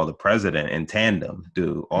Chris Paul, the president, in tandem,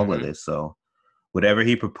 do all of this. So whatever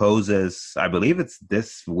he proposes, I believe it's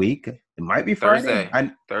this week. It might be Friday.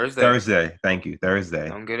 Thursday. Thank you. Thursday.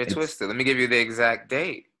 Don't get it twisted. Let me give you the exact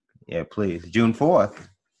date. Yeah, please. June 4th.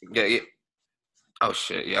 Yeah. Oh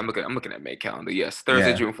shit. Yeah, I'm looking at May calendar. Yes,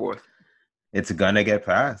 Thursday, June 4th. It's gonna get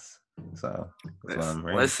passed. So that's what I'm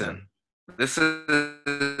reading. Listen, this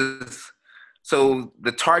is so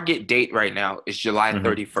the target date right now is July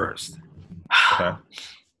 31st. Okay.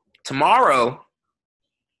 Tomorrow.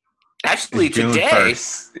 Actually, today,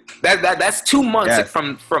 that's 2 months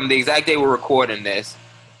from the exact day we're recording this,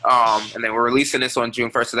 and then we're releasing this on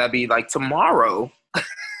June 1st. So that'd be like tomorrow,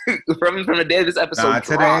 from the day this episode drops.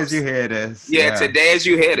 Today as you hear this. Yeah, today as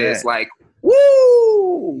you hear this, like,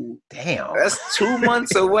 woo! Damn, that's 2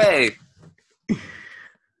 months away.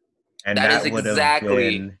 And that is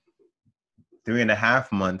exactly been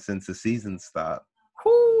 3.5 months since the season stopped.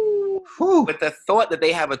 Woo! But the thought that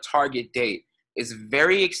they have a target date is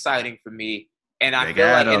very exciting for me, and I feel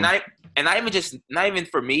like, and not even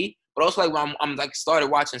for me, but also like when I'm like started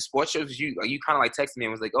watching sports shows. You kind of like texted me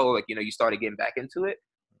and was like, oh, like you started getting back into it,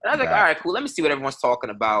 and I was like, all right, cool. Let me see what everyone's talking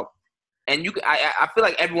about, and I feel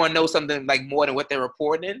like everyone knows something like more than what they're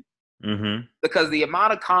reporting, because the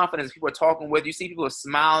amount of confidence people are talking with, you see people are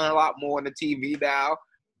smiling a lot more on the TV now.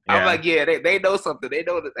 Yeah. I'm like, they know something. They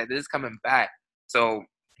know that this is coming back. So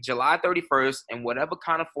July 31st, and whatever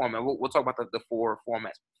kind of format, we'll talk about the 4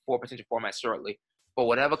 potential formats shortly, but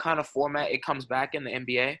whatever kind of format it comes back in the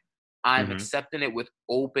NBA, I'm accepting it with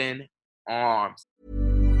open arms.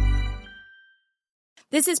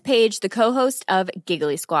 This is Paige, the co-host of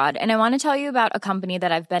Giggly Squad, and I want to tell you about a company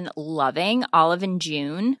that I've been loving, Olive &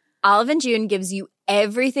 June. Olive & June gives you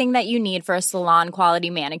everything that you need for a salon-quality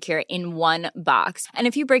manicure in one box. And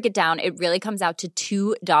if you break it down, it really comes out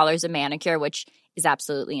to $2 a manicure, which is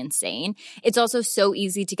absolutely insane. It's also so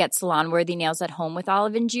easy to get salon-worthy nails at home with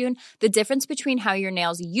Olive & June. The difference between how your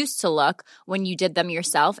nails used to look when you did them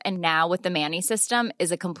yourself and now with the Mani system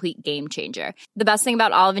is a complete game changer. The best thing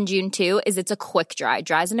about Olive & June, too, is it's a quick dry.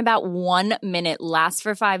 Dries in about 1 minute, lasts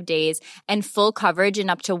for 5 days, and full coverage in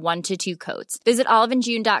up to 1 to 2 coats. Visit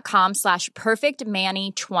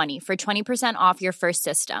oliveandjune.com/perfectmani20 for 20% off your first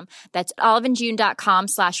system. That's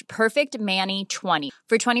oliveandjune.com/perfectmani20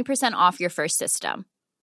 for 20% off your first system.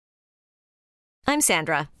 I'm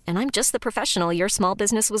Sandra, and I'm just the professional your small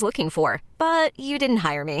business was looking for. But you didn't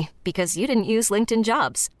hire me because you didn't use LinkedIn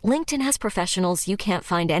Jobs. LinkedIn has professionals you can't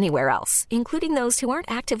find anywhere else, including those who aren't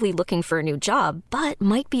actively looking for a new job, but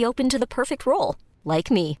might be open to the perfect role, like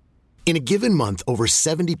me. In a given month, over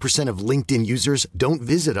 70% of LinkedIn users don't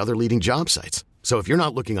visit other leading job sites. So if you're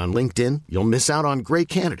not looking on LinkedIn, you'll miss out on great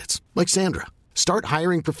candidates like Sandra. Start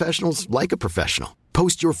hiring professionals like a professional.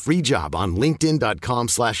 Post your free job on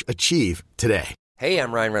linkedin.com/achieve today. Hey,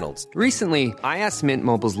 I'm Ryan Reynolds. Recently, I asked Mint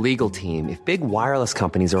Mobile's legal team if big wireless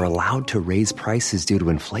companies are allowed to raise prices due to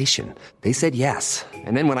inflation. They said yes.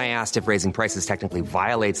 And then when I asked if raising prices technically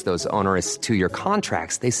violates those onerous 2-year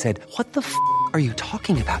contracts, they said, "What the f*** are you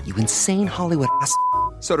talking about, you insane Hollywood ass?"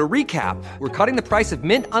 So to recap, we're cutting the price of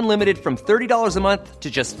Mint Unlimited from $30 a month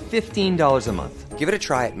to just $15 a month. Give it a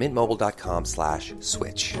try at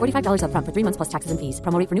mintmobile.com/switch. $45 up front for 3 months plus taxes and fees.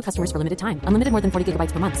 Promo rate for new customers for limited time. Unlimited more than 40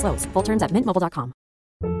 gigabytes per month. Slows full terms at mintmobile.com.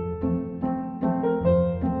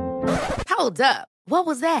 Hold up. What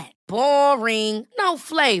was that? Boring. No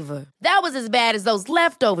flavor. That was as bad as those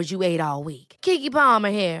leftovers you ate all week. Keke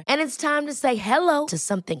Palmer here, and it's time to say hello to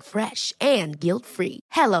something fresh and guilt-free.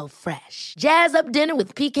 Hello Fresh. Jazz up dinner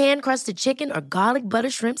with pecan-crusted chicken or garlic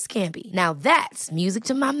butter shrimp scampi. Now that's music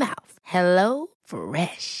to my mouth. Hello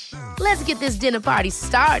Fresh. Let's get this dinner party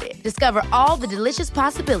started. Discover all the delicious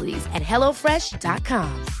possibilities at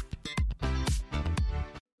hellofresh.com.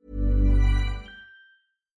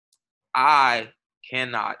 I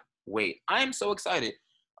cannot wait. I am so excited.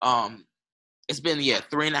 It's been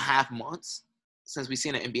 3.5 months since we've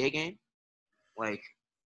seen an NBA game. Like,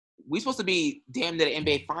 we supposed to be damn near the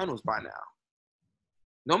NBA Finals by now.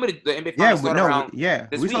 Normally the NBA Finals start around we're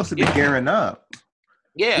this week. supposed to be gearing up.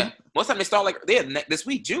 Yeah, most time they start this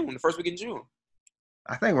week, June, the first week in June.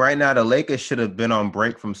 I think right now the Lakers should have been on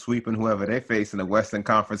break from sweeping whoever they face in the Western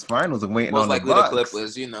Conference Finals and waiting on the Bucks. Most likely the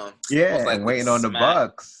Clippers, you know. Yeah, and waiting on the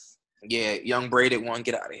Bucks. Yeah, young braided one,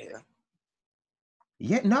 get out of here.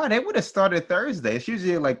 Yeah, no, they would have started Thursday. It's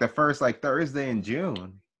usually like the first Thursday in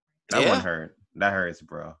June. That one hurt. That hurts,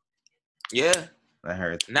 bro. Yeah, that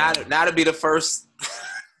hurts. Now to be the first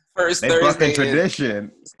they Thursday in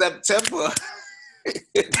tradition. September.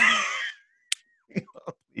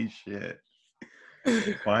 Holy shit!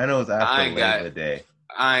 Finals after Labor Day.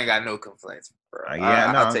 I ain't got no complaints, bro.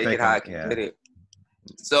 I'll take it how I can get it.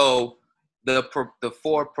 So the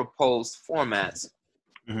 4 proposed formats.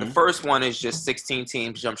 Mm-hmm. The first one is just 16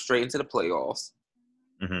 teams jump straight into the playoffs.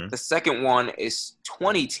 Mm-hmm. The second one is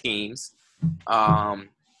 20 teams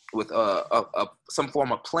with some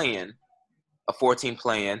form of play-in, a 14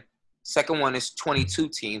 play-in. Second one is 22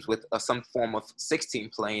 teams with some form of 16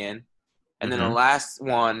 play-in. And then the last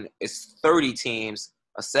one is 30 teams,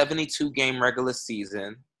 a 72-game regular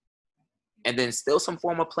season, and then still some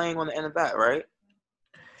form of playing on the end of that, right?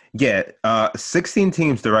 Yeah, 16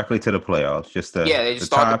 teams directly to the playoffs. They just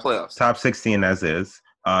start the playoffs. Top 16 as is.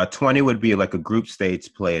 20 would be like a group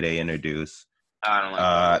stage play they introduce. I don't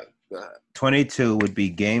like that. 22 would be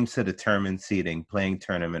games to determine seeding, playing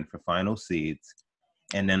tournament for final seeds.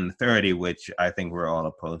 And then 30, which I think we're all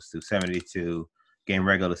opposed to, 72-game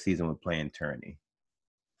regular season with playing tourney.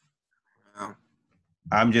 Wow.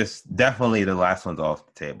 I'm just definitely the last one's off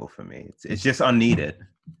the table for me. It's just unneeded.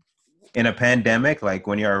 In a pandemic, like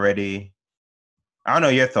when you're already, I don't know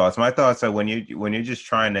your thoughts. My thoughts are when you're just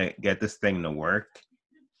trying to get this thing to work,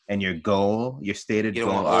 and your stated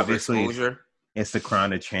goal, obviously, is to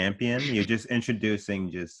crown a champion. You're just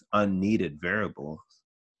introducing just unneeded variables.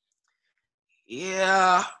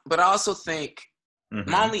 Yeah, but I also think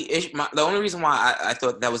the only reason why I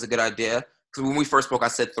thought that was a good idea, because when we first spoke, I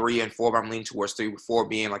said 3 and 4, but I'm leaning towards 3, with 4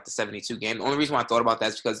 being like the 72 game. The only reason why I thought about that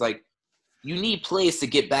is because like, you need players to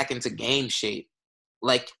get back into game shape.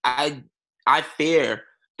 Like I fear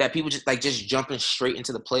that people just jumping straight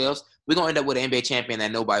into the playoffs, we're gonna end up with an NBA champion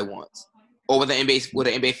that nobody wants, or with an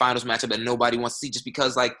NBA Finals matchup that nobody wants to see, just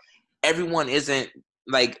because like everyone isn't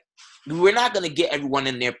like we're not going to get everyone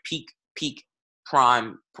in their peak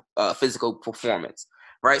prime physical performance,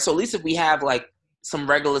 right? So at least if we have like some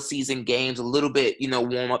regular season games, a little bit,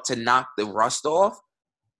 warm up to knock the rust off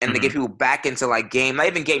and to get people back into like game, not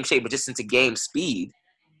even game shape, but just into game speed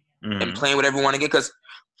and playing with everyone again. Because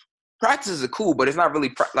practices are cool, but it's not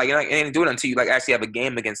really like you ain't doing it until you like actually have a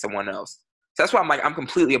game against someone else. So that's why I'm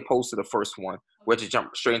completely opposed to the first one, where to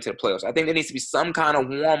jump straight into the playoffs. I think there needs to be some kind of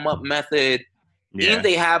warm up method. Yeah. Even if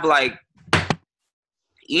they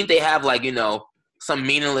have some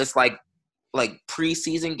meaningless like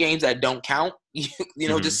preseason games that don't count,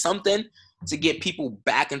 just something to get people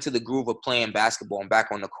back into the groove of playing basketball and back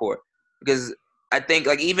on the court. Because I think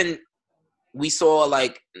like even we saw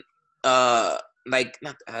the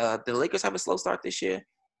Lakers have a slow start this year.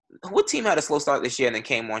 What team had a slow start this year and then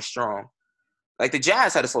came on strong? Like the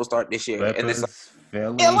Jazz had a slow start this year. Clippers,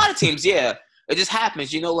 and a lot of teams, yeah. It just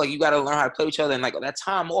happens, like you got to learn how to play each other, and like that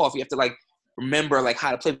time off, you have to like remember like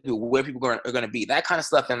how to play people, where people are going to be, that kind of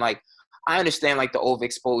stuff. And like I understand like the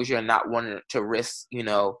overexposure and not wanting to risk,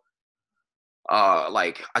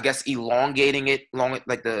 like I guess elongating it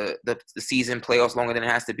like the season playoffs longer than it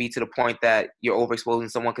has to be, to the point that you're overexposing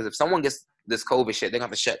someone. Because if someone gets this COVID shit, they're going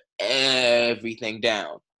to have to shut everything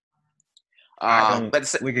down.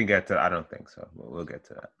 But we can get to. I don't think so, but we'll get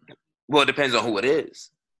to that. Well, it depends on who it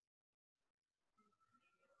is.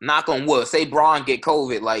 Knock on wood. Say Braun get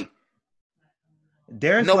COVID, like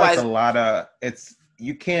there's like a lot of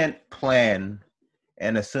you can't plan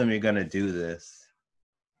and assume you're gonna do this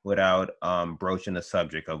without broaching the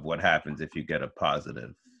subject of what happens if you get a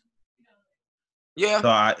positive. Yeah. So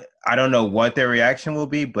I don't know what their reaction will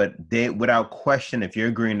be, but they, without question, if you're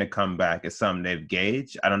agreeing to come back, it's something they've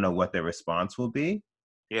gauged. I don't know what their response will be.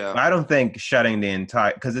 Yeah. But I don't think shutting the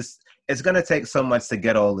entire, because it's going to take so much to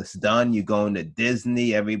get all this done. You going to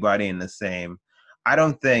Disney, everybody in the same. I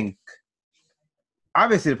don't think,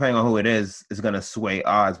 obviously depending on who it is going to sway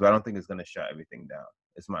odds, but I don't think it's going to shut everything down.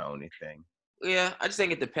 It's my only thing. Yeah, I just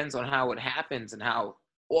think it depends on how it happens and how.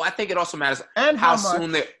 Well, I think it also matters and how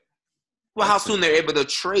soon they're. Well, how soon they're able to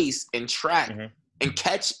trace and track and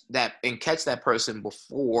catch that person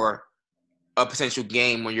before a potential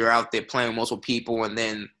game when you're out there playing with multiple people, and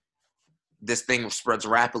then this thing spreads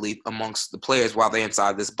rapidly amongst the players while they're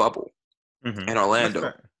inside this bubble in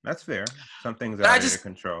Orlando. That's fair. Some things are out of your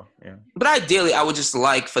control. Yeah. But ideally, I would just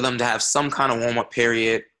like for them to have some kind of warm-up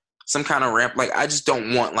period, some kind of ramp. Like, I just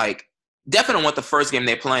don't want definitely don't want the first game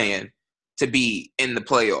they're playing to be in the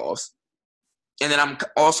playoffs. And then I'm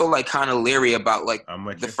also like kind of leery about like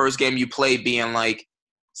the first game you play being like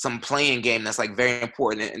some playing game that's like very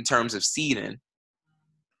important in terms of seeding.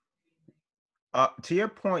 To your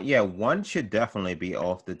point, yeah, one should definitely be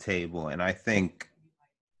off the table, and I think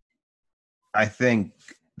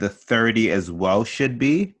the 30 as well should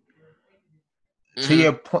be. To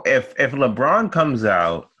your point, if LeBron comes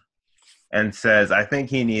out and says, I think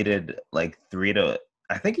he needed like 3 to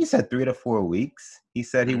 4 weeks. He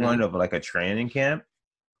said he wanted over like a training camp.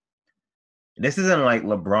 This isn't like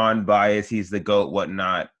LeBron bias. He's the GOAT,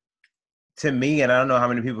 whatnot. To me, and I don't know how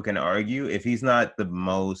many people can argue, if he's not the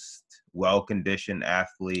most well-conditioned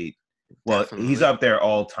athlete, well, he's up there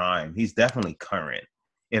all time. He's definitely current,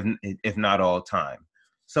 if not all time.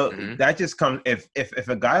 So that just comes if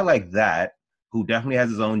a guy like that, who definitely has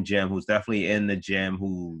his own gym, who's definitely in the gym,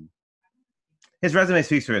 who his resume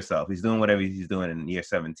speaks for itself. He's doing whatever he's doing in year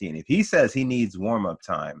 17. If he says he needs warm-up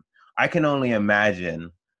time, I can only imagine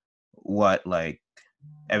what like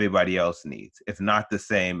everybody else needs, if not the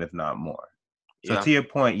same, if not more. So to your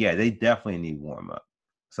point, yeah, they definitely need warm-up.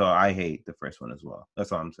 So I hate the first one as well.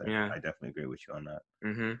 That's all I'm saying. Yeah. I definitely agree with you on that.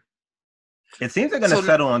 It seems they're going to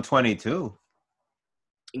settle on 22.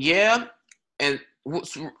 Yeah. And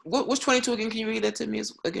what's 22 again? Can you read that to me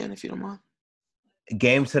again, if you don't mind?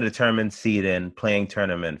 Games to determine seed and playing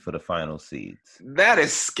tournament for the final seeds. That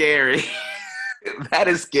is scary. That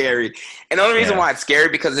is scary. And the only reason why it's scary,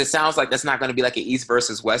 because it sounds like that's not going to be like an East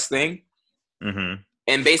versus West thing.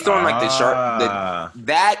 And based on like the chart,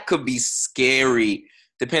 that could be scary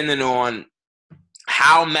depending on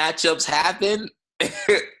how matchups happen.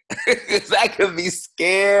 That could be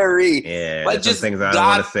scary. Yeah, like just things I don't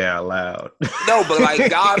want to say out loud. No, but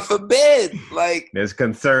like God forbid, like there's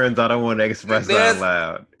concerns I don't want to express out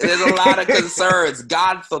loud. There's a lot of concerns.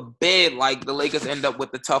 God forbid, like the Lakers end up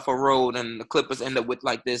with the tougher road and the Clippers end up with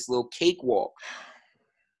like this little cakewalk.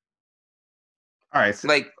 All right, so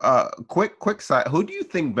like quick side. Who do you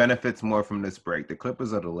think benefits more from this break, the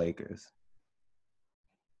Clippers or the Lakers?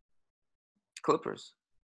 Clippers.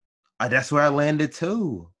 That's where I landed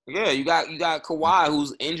too. Yeah, you got Kawhi,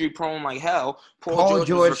 who's injury prone like hell. Paul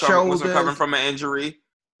George was recovering from an injury.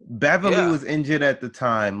 Beverly was injured at the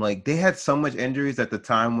time. Like, they had so much injuries at the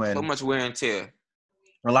time when so much wear and tear.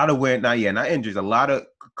 A lot of wear, not injuries. A lot of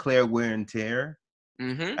clear wear and tear.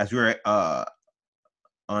 Mm-hmm. As we were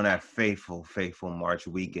on that faithful March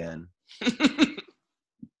weekend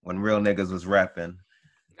when real niggas was repping,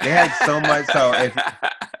 they had so much. So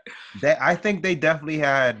I think they definitely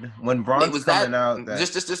had when Braun was coming out.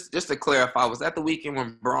 Just to clarify, was that the weekend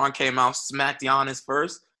when Braun came out, smacked Giannis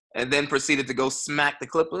first, and then proceeded to go smack the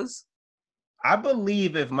Clippers? I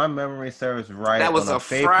believe, if my memory serves right, that was a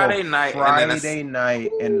Friday night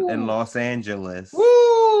in Los Angeles.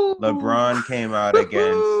 Woo! LeBron came out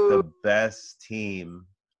against the best team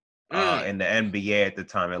in the NBA at the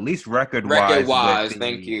time, at least record-wise.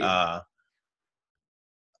 Thank you. The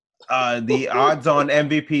odds-on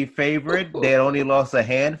MVP favorite, they had only lost a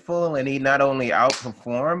handful, and he not only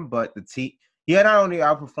outperformed, but he had not only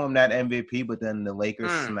outperformed that MVP, but then the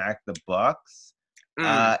Lakers smacked the Bucks.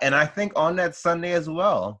 And I think on that Sunday as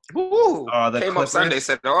well. Ooh, the came Clippers, up Sunday,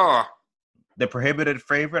 said, the prohibited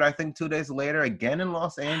favorite, I think 2 days later, again in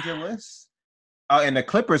Los Angeles. In the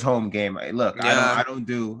Clippers home game. Look, I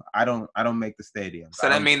don't make the stadium. So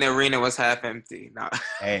that mean the arena was half empty. No,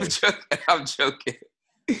 hey. I'm joking.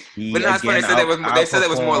 But not funny. They said there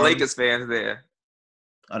was more Lakers fans there.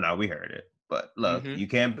 Oh no, we heard it. But look, you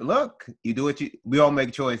can't look. You do we all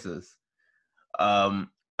make choices.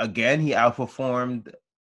 Again, he outperformed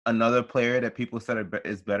another player that people said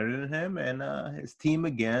is better than him, and his team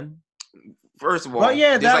again. First of all,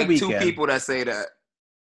 there's like weekend. 2 people that say that,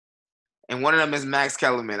 and one of them is Max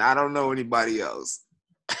Kellerman. I don't know anybody else.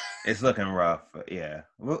 It's looking rough. Yeah.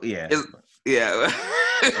 Well, yeah.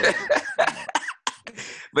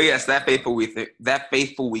 But yes, that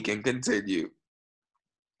faithful weekend continue.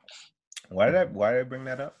 Why did I bring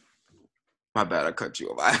that up? My bad, I cut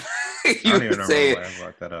you off. I don't even know why I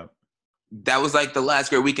brought that up. That was like the last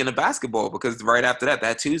great weekend of basketball, because right after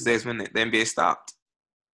that Tuesday is when the NBA stopped.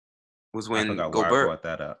 Was when I forgot Gobert why I brought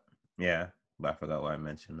that up. Yeah, but I forgot why I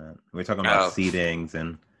mentioned that. We're talking about seedings,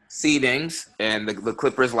 and the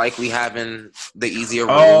Clippers likely having the easier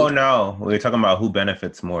road. Oh no, we're talking about who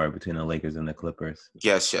benefits more between the Lakers and the Clippers.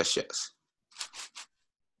 Yes.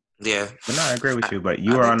 Yeah. But no, I agree with you. But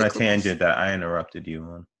you were on a tangent that I interrupted you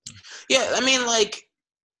on. Yeah, I mean, like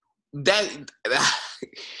that.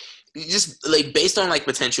 Just like based on like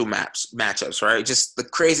potential matchups, right? Just the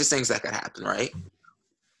craziest things that could happen, right?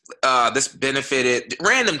 This benefited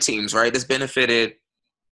random teams, right? This benefited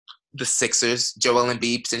the Sixers. Joel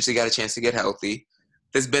Embiid potentially got a chance to get healthy.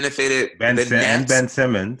 This benefited the Nets. And Ben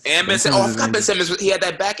Simmons. I forgot Ben Simmons. He had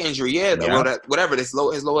that back injury. Yeah. His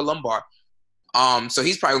lower lumbar. So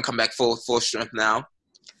he's probably gonna come back full strength now.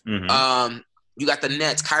 Mm-hmm. You got the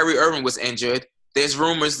Nets. Kyrie Irving was injured. There's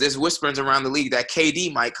whisperings around the league that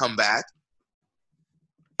KD might come back.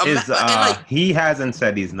 He hasn't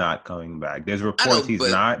said he's not coming back. There's reports he's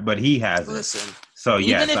not, but he hasn't. Listen, so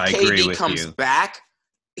yes, I agree with you. Even if KD comes back,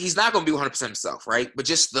 he's not going to be 100% himself, right? But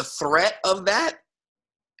just the threat of that,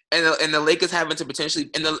 and the Lakers having to potentially,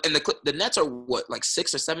 and the Nets are what, like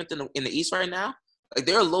 6th or 7th in the East right now. Like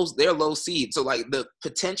they're low seed. So like the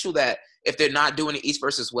potential that if they're not doing the East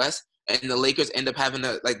versus West, and the Lakers end up having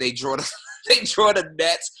they draw the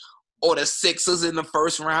Nets or the Sixers in the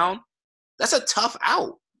first round, that's a tough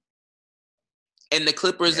out. And the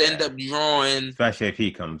Clippers end up drawing, especially if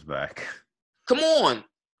he comes back. Come on,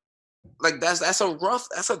 like that's a rough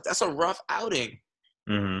outing.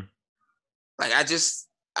 Mm-hmm. Like I just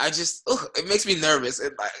it makes me nervous.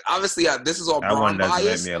 And like obviously this is all Braun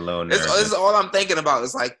bias. Make me a little nervous. This is all I'm thinking about.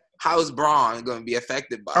 It's like, how is Braun going to be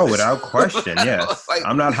affected by this? Without question, yes. Like,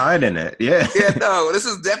 I'm not hiding it. Yeah. Yeah, no, this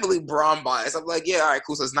is definitely Braun bias. I'm like, yeah, all right,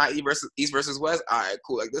 cool. So it's not East versus West. All right,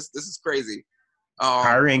 cool. Like this is crazy.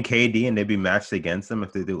 Kyrie and KD, and they'd be matched against them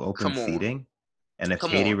if they do open seeding. And if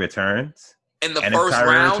KD returns. In the first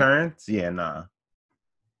round? Returns, nah.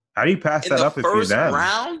 How do you pass that up if you're them? In the first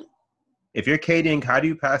round? If you're KD, and how do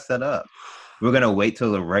you pass that up? We're going to wait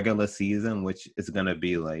till the regular season, which is going to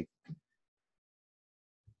be like.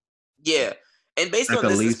 Yeah. And based on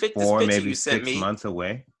at least this 4, picture maybe you sent 6 me, months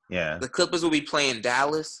away. Yeah. The Clippers will be playing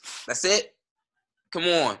Dallas. That's it? Come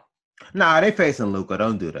on. Nah, they facing Luka.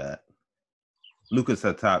 Don't do that. Luka's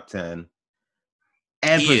a top 10.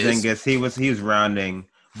 And Porzingis, he was rounding.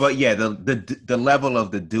 But yeah, the level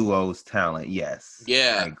of the duo's talent, yes.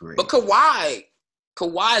 Yeah. I agree. But Kawhi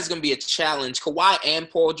is going to be a challenge. Kawhi and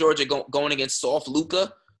Paul George are going against soft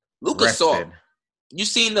Luka. Luka's soft. You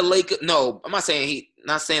seen the Lakers? No, I'm not saying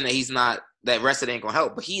that he's not, that rested ain't going to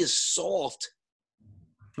help, but he is soft.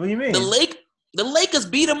 What do you mean? The Lakers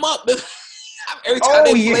beat him up every time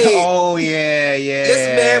they played. Oh, yeah. yeah.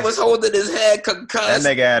 This man was holding his head concussed.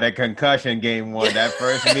 That nigga had a concussion game one. That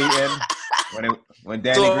first meeting when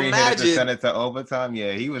Danny Green hit it to send it to overtime.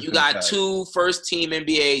 Yeah, he was. You concussed. got two first-team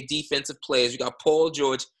NBA defensive players. You got Paul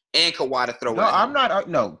George and Kawhi to throw. No, I'm not.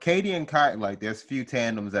 No, KD and Kai. Like, there's few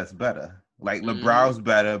tandems that's better. Like LeBron's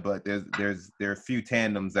better, but there are a few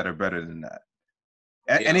tandems that are better than that.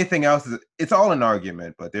 Anything else it's all an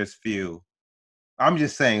argument, but there's few. I'm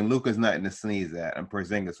just saying Luka's nothing to sneeze at, and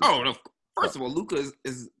Porzingis. First of all, Luka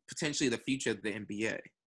is potentially the future of the NBA.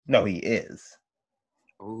 No, he is.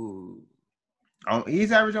 Ooh.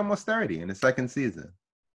 He's averaged almost 30 in the second season.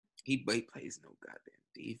 He plays no goddamn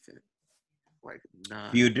defense. Like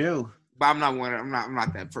none. You do. But I'm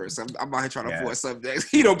not that person. I'm out here trying to force subjects.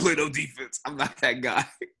 He don't play no defense. I'm not that guy.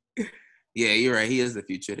 Yeah, you're right. He is the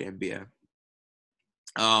future of the NBA.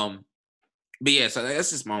 But yeah, so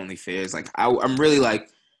that's just my only fear. It's like I'm really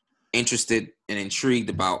like interested and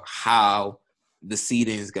intrigued about how the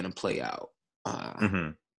seeding is gonna play out.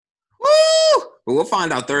 Woo! But we'll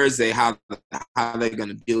find out Thursday how they're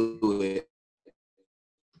gonna do it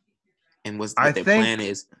and what their plan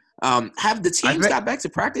is. Have the teams got back to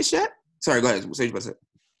practice yet? Sorry, go ahead. Say what you said.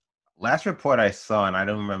 Last report I saw, and I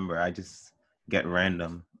don't remember. I just get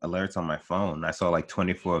random alerts on my phone. I saw like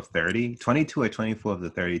 24 of 30, 22 or 24 of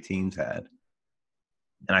the 30 teams had.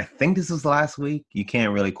 And I think this was last week. You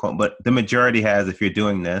can't really quote, but the majority has. If you're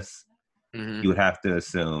doing this, you would have to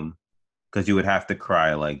assume, because you would have to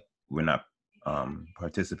cry like we're not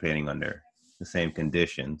participating under the same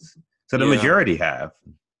conditions. So the majority have.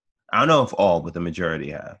 I don't know if all, but the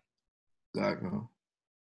majority have.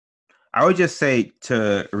 I would just say,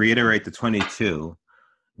 to reiterate the 22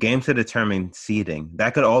 games to determine seeding.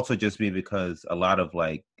 That could also just be because a lot of,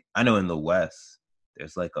 like, I know in the West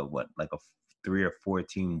there's like a 3 or 4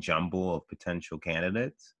 team jumble of potential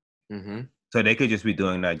candidates. So they could just be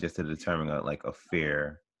doing that just to determine a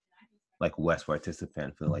fair, like, West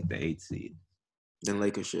participant for like the 8th seed. Then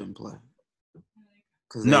Lakers shouldn't play.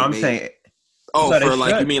 No, I'm saying. Oh, for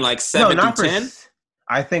like, you mean like 7 through 10?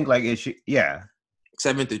 I think like it should,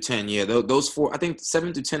 7 through 10, yeah. Those 4, I think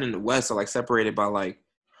 7 through 10 in the West are like separated by like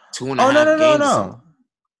 2.5 games.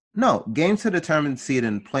 No, games to determine seed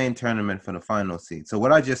and playing tournament for the final seed. So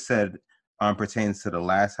what I just said pertains to the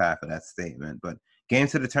last half of that statement. But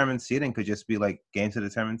games to determine seeding could just be like games to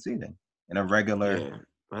determine seeding in a regular. Yeah,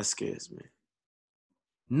 that scares me.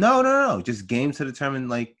 No. Just games to determine,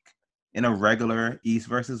 like, in a regular East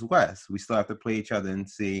versus West. We still have to play each other and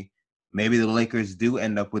see. Maybe the Lakers do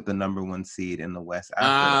end up with the number 1 seed in the West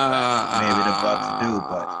after maybe the Bucks do,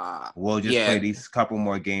 but we'll just play these couple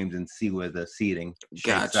more games and see where the seeding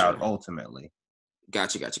shakes out ultimately.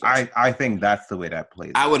 Gotcha. I think that's the way that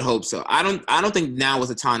plays. I would hope so. I don't think now is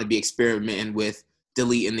the time to be experimenting with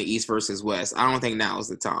deleting the East versus West. I don't think now is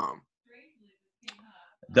the time.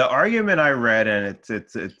 The argument I read, and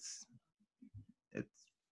it's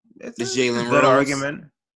Jalen good Rose argument.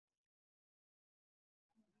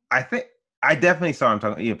 I definitely saw him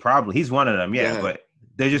talking. Yeah, probably he's one of them. Yeah. But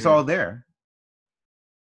they're just all there.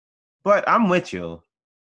 But I'm with you.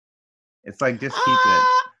 It's like, just keep it.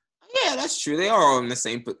 Yeah, that's true. They are all in the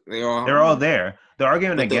same. They're all there. The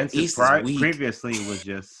argument against it previously was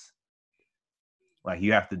just like,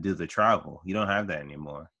 you have to do the travel. You don't have that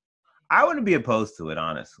anymore. I wouldn't be opposed to it,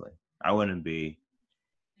 honestly. I wouldn't be.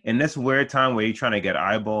 In this weird time where you're trying to get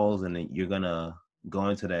eyeballs and then you're gonna go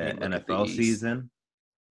into the NFL season.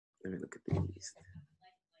 Let me look at the East.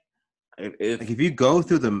 If you go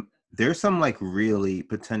through there's some like really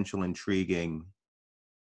potential intriguing.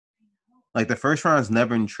 Like, the first round is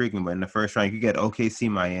never intriguing, but in the first round you get OKC,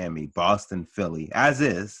 Miami, Boston, Philly, as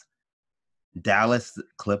is, Dallas,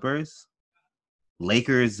 Clippers,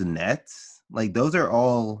 Lakers, Nets. Like, those are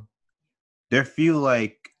all. There feel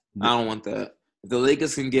like. I don't want that. If the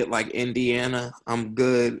Lakers can get like Indiana, I'm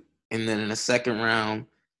good. And then in the second round.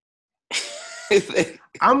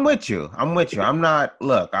 I'm with you. I'm not.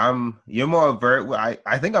 Look, you're more overt.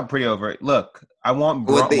 I think I'm pretty overt. Look, I want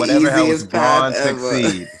whatever helps Braun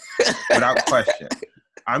succeed without question.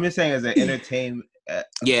 I'm just saying, as an entertainment.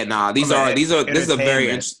 This is a very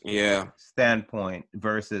interesting standpoint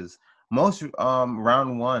versus most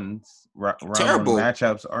round ones. Terrible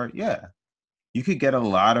matchups are You could get a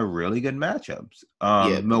lot of really good matchups.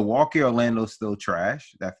 Milwaukee, Orlando still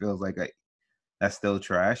trash. That feels like that's still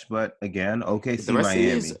trash. But again, OKC,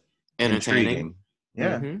 Miami, entertaining.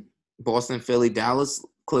 Yeah. Boston, Philly, Dallas,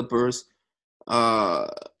 Clippers.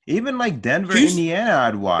 Even like Denver, Indiana,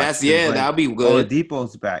 I'd watch. That'll be good.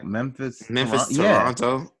 Oladipo's back. Memphis,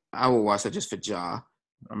 Toronto. Yeah. I will watch that just for Ja.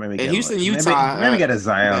 Or maybe Houston, Utah. Maybe get a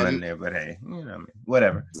Zion in there, but hey,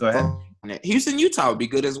 whatever. Go ahead. Houston, Utah would be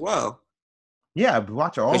good as well. Yeah, I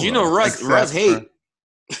watch all of Because them. you know Russ hate.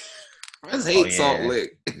 Russ hates Salt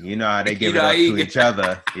Lake. You know how they give You it know up he- to each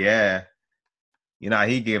other. Yeah. You know how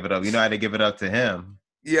he gave it up. You know how they give it up to him.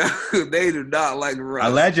 Yeah, they do not like Russ.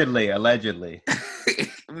 Allegedly.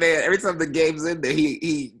 Man, every time the game's in there,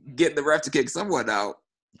 he get the ref to kick someone out.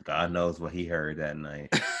 God knows what he heard that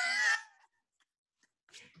night.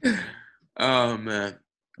 Oh man.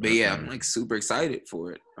 But yeah, I'm like super excited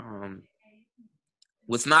for it.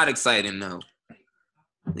 What's not exciting though?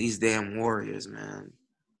 These damn Warriors, man.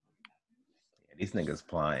 These niggas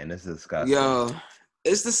playing. This is disgusting. Yo,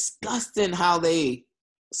 it's disgusting how they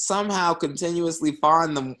somehow continuously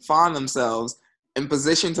find themselves in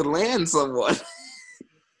position to land someone.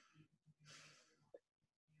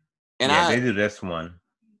 And they do this one.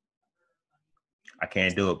 I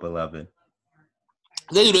can't do it, beloved.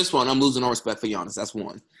 They do this one. I'm losing all respect for Giannis. That's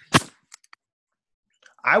one.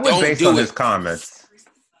 I would base on his comments.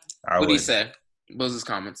 What did he say? What was his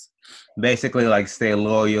comments? Basically, like, stay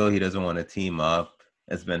loyal. He doesn't want to team up.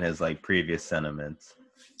 It's been his, like, previous sentiments.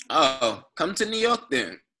 Oh, come to New York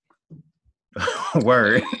then.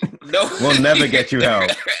 Word. No. We'll never get you help.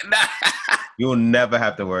 You'll never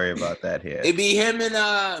have to worry about that here. It'd be him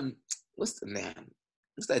and what's the name?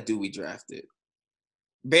 What's that dude we drafted?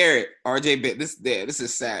 Barrett, RJ Barrett. This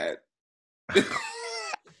is sad.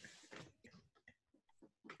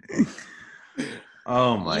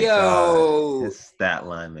 Oh my God. His stat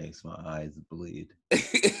line makes my eyes bleed.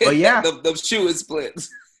 But yeah. the shoe is splits.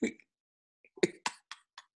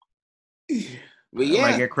 But yeah.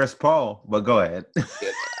 I might get Chris Paul, but go ahead.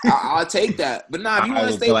 I'll take that. But if you want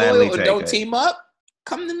to stay loyal and don't team up,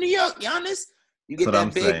 come to New York, Giannis. You get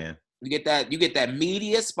that big. Saying. You get that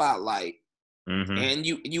media spotlight, and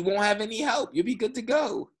you won't have any help. You'll be good to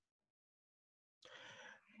go.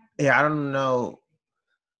 Yeah, I don't know.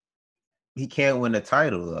 He can't win a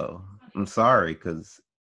title though. I'm sorry, because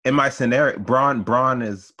in my scenario, Braun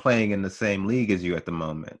is playing in the same league as you at the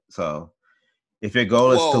moment. So if your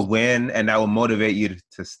goal is to win and that will motivate you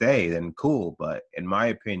to stay, then cool. But in my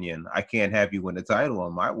opinion, I can't have you win a title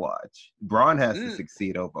on my watch. Braun has to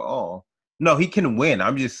succeed overall. No, he can win.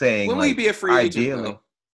 I'm just saying. When will he be a free agent? Though?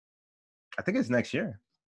 I think it's next year.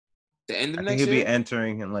 The end of next year? I think he'll be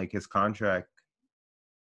entering in like his contract.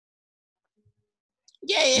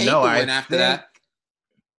 Yeah, he can win after that.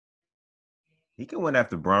 He can win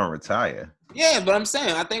after Braun retire. Yeah, but I'm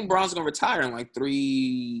saying I think Braun's gonna retire in like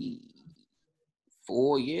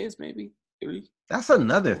 4 years, maybe 3. That's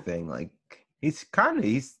another thing. Like he's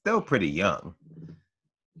still pretty young.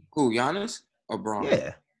 Who, Giannis or Braun?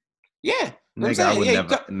 Yeah. Yeah.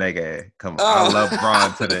 Nigga, come on. I love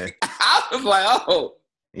Braun today. I was like, oh.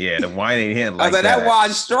 Yeah, the wine ain't hitting like that. That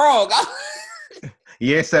wine's strong.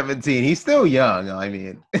 Year 17. He's still young. I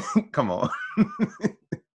mean, come on.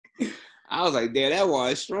 I was like, damn, that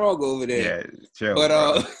wine's strong over there. Yeah, chill. But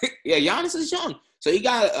yeah, Giannis is young. So he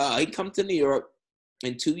come to New York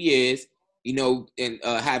in 2 years, and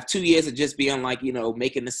have 2 years of just being like,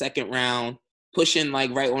 making the second round, pushing like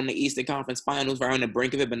right on the Eastern Conference Finals, right on the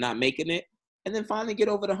brink of it, but not making it. And then finally get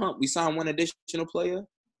over the hump. We sign one additional player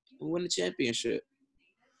and win the championship.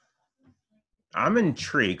 I'm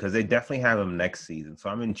intrigued because they definitely have him next season. So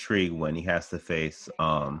I'm intrigued when he has to face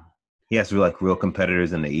he has to be like real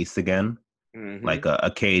competitors in the East again. Like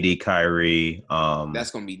a KD, Kyrie.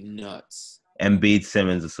 That's gonna be nuts. Embiid,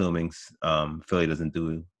 Simmons, assuming Philly doesn't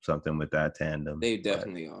do something with that tandem. They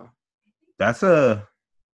definitely are.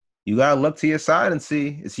 You gotta look to your side and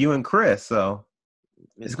see. It's you and Chris, so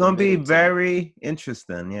it's gonna be very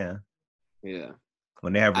interesting. Yeah. Yeah.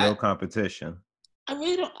 When they have real competition. I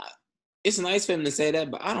really don't. It's nice for him to say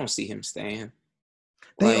that, but I don't see him staying.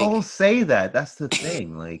 They all say that. That's the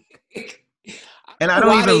thing. Like, and I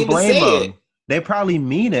don't even blame them. They probably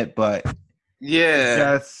mean it, but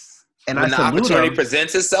yeah. And when I the opportunity them.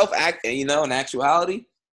 presents itself, in actuality.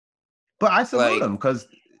 But I salute them because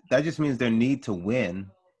that just means their need to win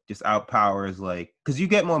just outpowers because you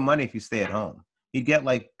get more money if you stay at home. You get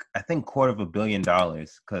I think $250 million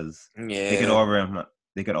because they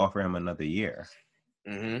could offer him another year.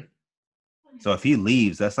 Mm-hmm. So if he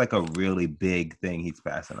leaves, that's like a really big thing he's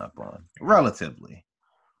passing up on, relatively.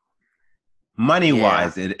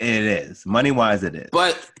 Money-wise, it is. Money-wise, it is.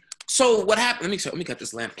 But so what happened? Let me cut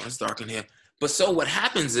this lamp on. It's dark in here. But so what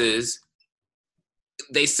happens is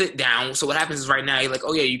they sit down. So what happens is right now you're like,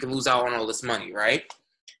 oh yeah, you can lose out on all this money, right?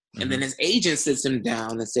 Mm-hmm. And then his agent sits him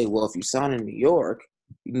down and say, well, if you sign in New York,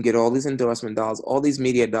 you can get all these endorsement dollars, all these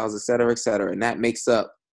media dollars, et cetera, and that makes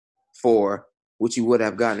up for what you would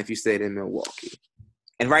have gotten if you stayed in Milwaukee.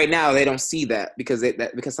 And right now they don't see that because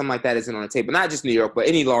something like that isn't on the table. Not just New York, but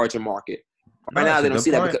any larger market Right now they don't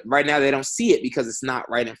see that. Because, right now they don't see it because it's not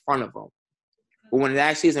right in front of them. But when it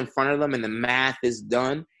actually is in front of them and the math is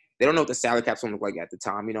done, they don't know what the salary cap's going to look like at the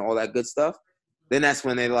time. You know, all that good stuff. Then that's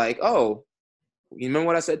when they're like, oh, you remember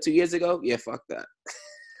what I said 2 years ago? Yeah, fuck that.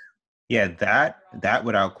 Yeah, that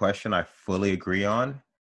without question, I fully agree on.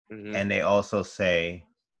 Mm-hmm. And they also say,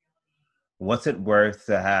 what's it worth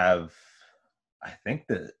to have, I think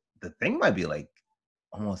the thing might be like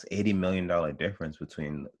almost $80 million difference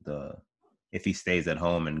between if he stays at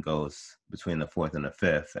home and goes between the 4th and the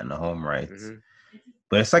 5th and the home rights. Mm-hmm.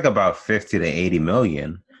 But it's like about 50 to 80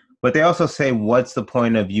 million. But they also say, what's the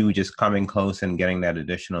point of you just coming close and getting that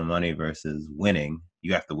additional money versus winning?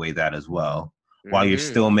 You have to weigh that as well. Mm-hmm. While you're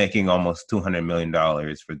still making almost $200 million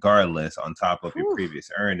regardless on top of your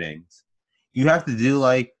previous earnings. You have to do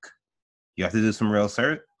some real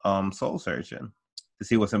soul searching to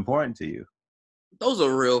see what's important to you. Those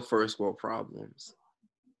are real first world problems.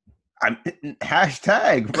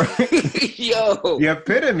 Hashtag, right? Yo. You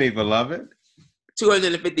epitome, beloved.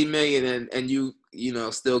 $250 million and you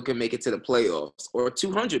still can make it to the playoffs, or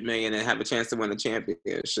 $200 million and have a chance to win a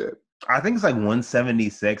championship. I think it's like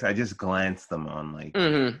 176. I just glanced them on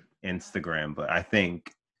Instagram, but I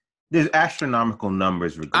think there's astronomical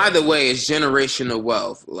numbers. Either way, it's generational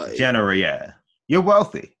wealth. Yeah, you're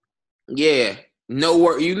wealthy. Yeah, no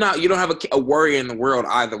worry. You don't have a worry in the world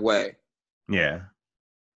either way. Yeah,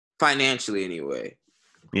 financially anyway.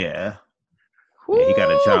 Yeah. Yeah, he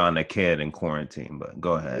got a job and a kid in quarantine, but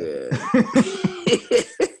go ahead.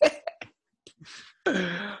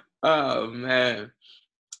 Yeah. Oh man.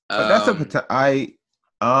 But that's to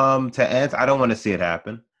answer, I don't want to see it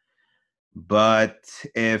happen. But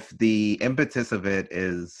if the impetus of it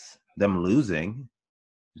is them losing,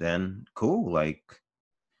 then cool. Like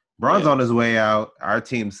Bron's on his way out. Our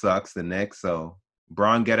team sucks, the Knicks. So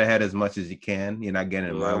Bron, get ahead as much as you can. You're not getting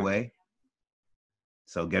in my way.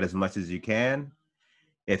 So get as much as you can.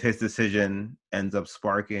 If his decision ends up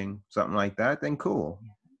sparking something like that, then cool.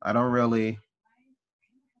 I don't really.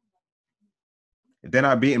 If they're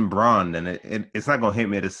not beating Bron, then it's not going to hit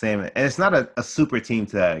me the same. And it's not a super team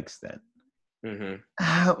to that extent.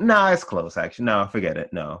 Mm-hmm. No, it's close, actually. No, forget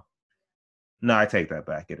it. No, I take that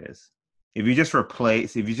back. It is. If you just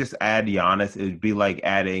add Giannis, it would be like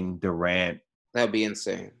adding Durant. That'd be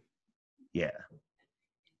insane. Yeah.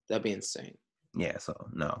 That'd be insane. Yeah, so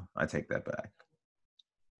no, I take that back.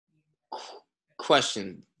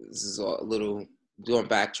 Question. This is a little doing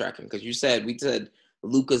backtracking because we said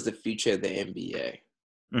Luka's the future of the NBA.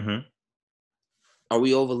 Mm-hmm. Are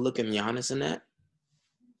we overlooking Giannis in that?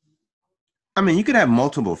 I mean, you could have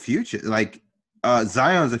multiple futures. Like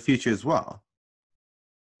Zion's a future as well.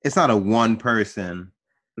 It's not a one person.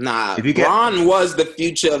 Nah, Bron was the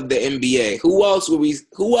future of the NBA. Who else?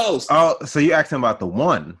 Oh, so you're asking about the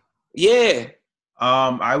one? Yeah.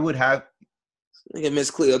 I would have. Look at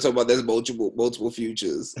Miss Cleo talk about there's multiple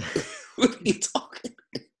futures. What are you talking?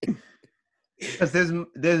 Because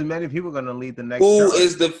there's many people going to lead the next. Who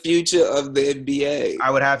is the future of the NBA?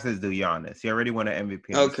 I would have to do Giannis. He already won an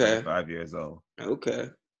MVP. Okay. 5 years old. Okay.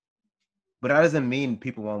 But that doesn't mean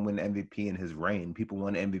people won't win MVP in his reign. People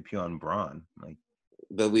won MVP on Bron.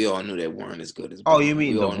 But we all knew they weren't as good as Bron. Oh, you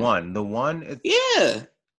mean the one? The one? Yeah.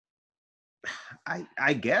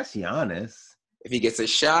 I guess Giannis. If he gets a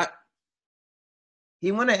shot.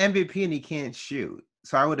 He won an MVP and he can't shoot.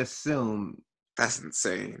 So I would assume. That's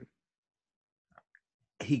insane.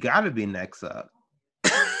 He got to be next up.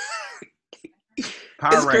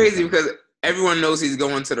 It's crazy because everyone knows he's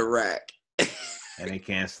going to the rack. And they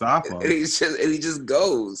can't stop him. He just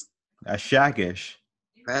goes. That's Shaq-ish.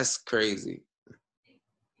 That's crazy.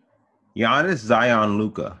 Giannis, Zion,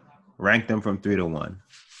 Luka. Rank them from 3 to 1.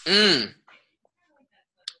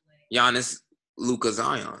 Giannis, Luka,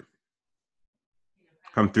 Zion.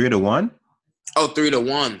 From 3 to 1? Oh, 3 to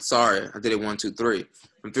 1. Sorry. I did it 1, 2, 3.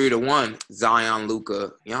 From 3 to 1, Zion,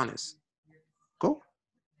 Luka, Giannis. Cool.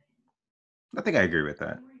 I think I agree with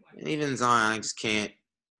that. And even Zion, I just can't.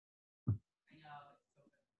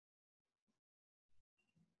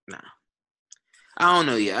 Nah. I don't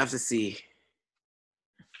know yet. I have to see.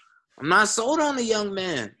 I'm not sold on the young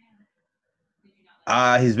man.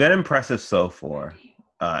 He's been impressive so far,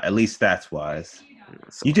 at least stats-wise.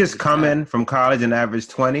 You just come in from college and average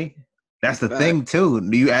 20. That's the thing, too.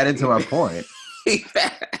 You add into my point.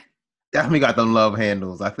 Definitely got them love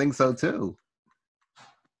handles. I think so, too.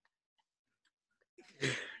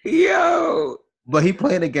 Yo. But he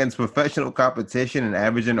playing against professional competition and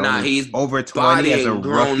averaging over 20 as a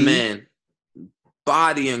grown man.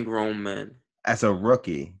 Bodying grown men. As a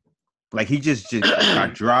rookie. Like, he just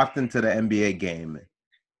got dropped into the NBA game,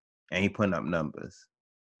 and he putting up numbers.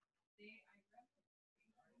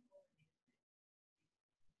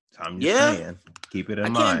 So I'm just saying, keep it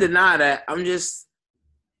in mind. I can't deny that. I'm just,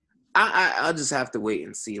 I'll just have to wait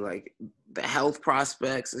and see. Like the health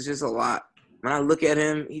prospects, it's just a lot. When I look at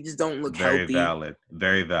him, he just don't look healthy.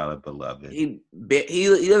 Very valid, beloved. He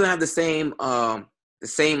doesn't have the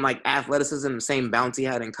same like athleticism, the same bounce he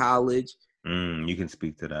had in college. You can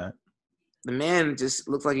speak to that. The man just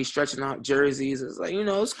looks like he's stretching out jerseys. It's like,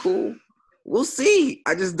 it's cool. We'll see.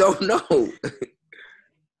 I just don't know.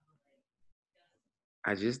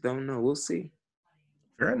 I just don't know. We'll see.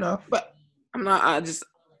 Fair enough. But it's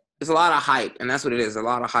a lot of hype, and that's what it is. A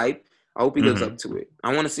lot of hype. I hope he lives up to it.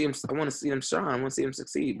 I want to see him shine. I want to see him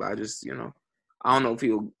succeed. But I just, I don't know if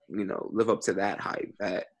he'll, live up to that hype,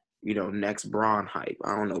 that, next Bron hype.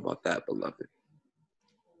 I don't know about that, beloved.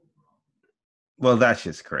 Well, that's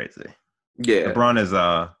just crazy. Yeah. LeBron is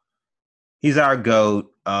he's our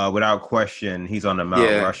GOAT. Without question, he's on the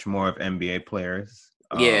Mount Rushmore of NBA players.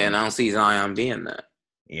 And I don't see Zion being that.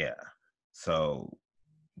 Yeah. So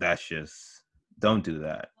that's just, don't do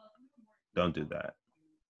that. Don't do that.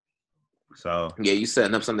 So yeah, you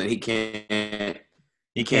setting up something he can't.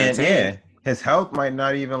 Yeah, his health might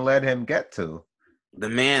not even let him get to. The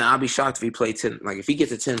man, I'll be shocked if he played 10. Like if he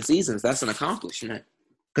gets to 10 seasons, that's an accomplishment.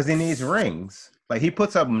 Because he needs rings. Like he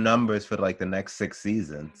puts up numbers for like the next 6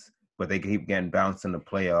 seasons, but they keep getting bounced in the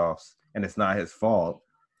playoffs, and it's not his fault.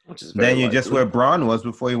 Then you're just where Bron was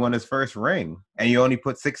before he won his first ring, and you only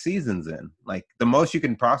put 6 seasons in. Like the most you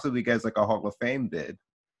can possibly get is like a Hall of Fame bid.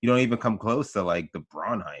 You don't even come close to like the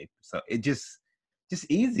Bron hype. So it just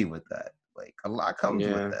easy with that. Like a lot comes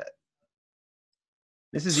with that.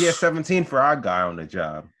 This is year 17 for our guy on the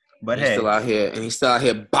job. But he's still out here, and he's still out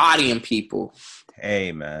here bodying people.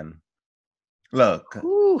 Hey man. Look,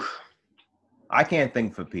 I can't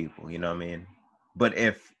think for people, you know what I mean? But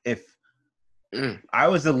if I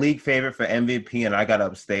was the league favorite for MVP and I got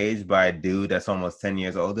upstaged by a dude that's almost 10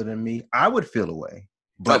 years older than me, I would feel away.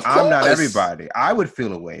 But I'm not everybody. I would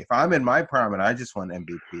feel away. If I'm in my prime and I just won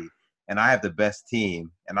MVP and I have the best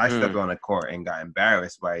team and I stepped on the court and got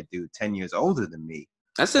embarrassed by a dude 10 years older than me,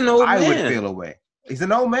 that's an old man. I would feel away. He's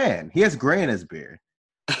an old man. He has gray in his beard.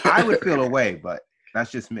 I would feel away, but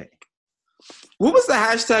that's just me. What was the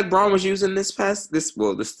hashtag Bron was using this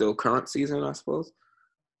still current season, I suppose?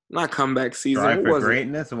 Not comeback season. Strive for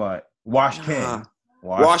greatness? What? Wash King.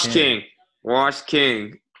 Wash King. Wash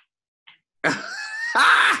King.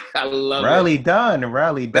 I love Rally it.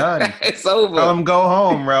 Rally done. It's over. Tell him go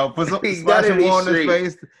home, bro. Put some splashing water in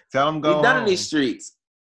his face. Tell him go home. He done in these streets.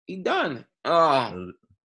 He done. Oh.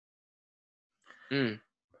 Yeah,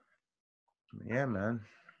 man.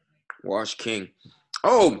 Wash King.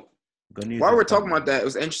 Oh, while we're talking about that, it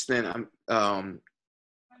was interesting. I'm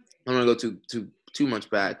gonna go too much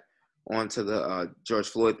back onto the George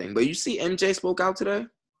Floyd thing. But you see MJ spoke out today?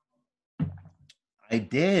 I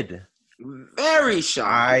did. Very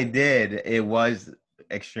shocking. I did. It was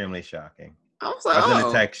extremely shocking. I was like, I was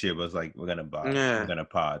gonna text you, but was like, we're gonna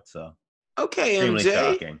pod. So okay, extremely MJ.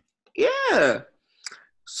 Shocking. Yeah.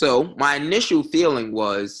 So my initial feeling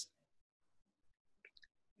was,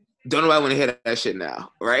 don't nobody want to hear that shit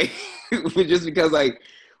now, right? Just because like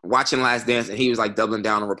watching Last Dance and he was like doubling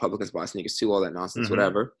down on Republicans buy sneakers too, all that nonsense,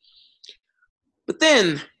 whatever. But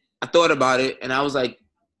then I thought about it and I was like,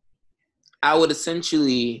 I would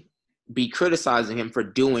essentially be criticizing him for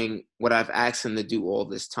doing what I've asked him to do all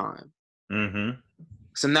this time. Mm-hmm.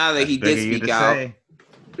 So now that he did speak out,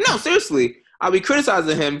 no, seriously, I'll be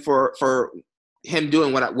criticizing him for him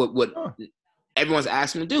doing what everyone's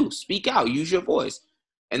asked him to do. Speak out, use your voice.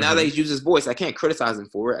 And now that he's used his voice, I can't criticize him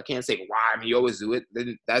for it. I can't say why. I mean, you always do it.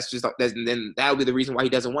 Then then that would be the reason why he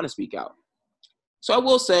doesn't want to speak out. So I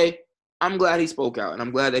will say, I'm glad he spoke out, and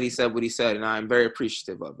I'm glad that he said what he said, and I'm very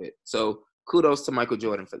appreciative of it. So kudos to Michael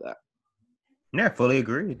Jordan for that. Yeah, fully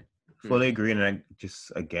agreed. Fully agreed, and it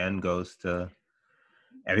just again goes to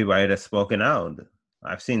everybody that's spoken out.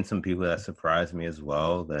 I've seen some people that surprise me as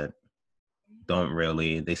well that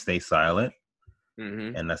they stay silent.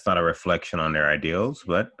 Mm-hmm. And that's not a reflection on their ideals,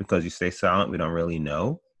 but because you stay silent, we don't really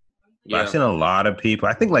know. Yeah. I've seen a lot of people.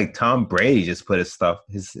 I think like Tom Brady just put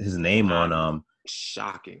his name on.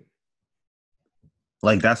 Shocking.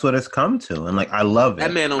 Like that's what it's come to, and like I love it.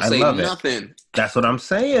 That man don't say nothing. That's what I'm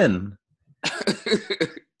saying.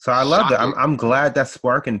 So I love it. I'm glad that's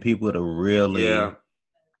sparking people to really. Yeah.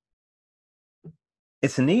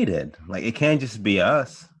 It's needed. Like it can't just be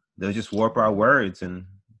us. They'll just warp our words and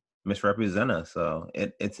misrepresent us. So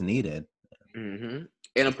it's needed. Mm-hmm.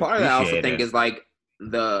 And a part of that I also think is like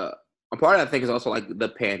a part of that thing is also like the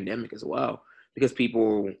pandemic as well, because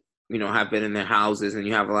people have been in their houses, and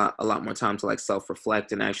you have a lot more time to like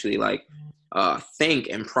self-reflect and actually like think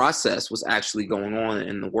and process what's actually going on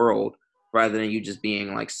in the world, rather than you just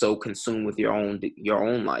being like so consumed with your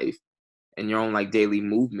own life and your own like daily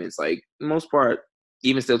movements. Like for the most part,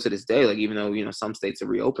 even still to this day, like even though some states are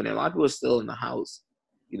reopening, a lot of people are still in the house,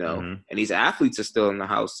 and these athletes are still in the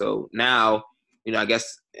house. So now, I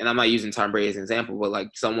guess, and I'm not using Tom Brady as an example, but like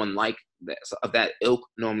someone like that, of that ilk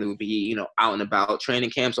normally would be, out and about, training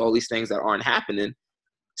camps, all these things that aren't happening.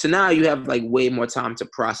 So now you have like way more time to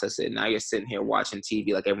process it. Now you're sitting here watching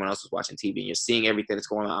TV like everyone else is watching TV, and you're seeing everything that's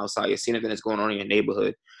going on outside. You're seeing everything that's going on in your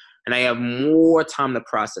neighborhood. And I have more time to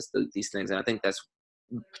process these things. And I think that's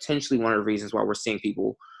potentially one of the reasons why we're seeing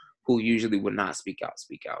people who usually would not speak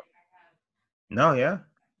out. No, yeah.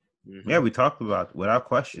 Mm-hmm. Yeah, we talked about without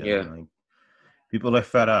question. Yeah. Like, people are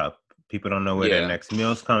fed up. People don't know where their next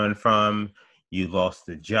meal's coming from. You lost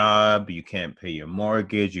a job. You can't pay your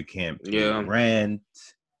mortgage. You can't pay your rent.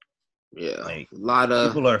 Yeah. Like, a lot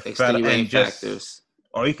of people are fed up and factors.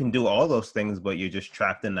 Or you can do all those things, but you're just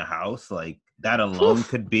trapped in the house. Like, that alone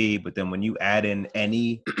could be. But then when you add in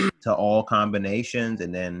any to all combinations,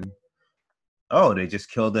 and then, they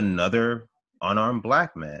just killed another unarmed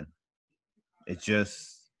black man. It's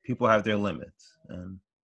just, people have their limits. And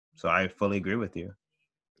so I fully agree with you.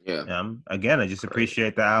 Yeah. Again, I just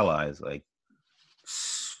appreciate the allies. Like,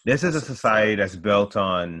 this is a society that's built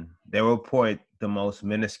on, they report the most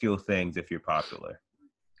minuscule things if you're popular.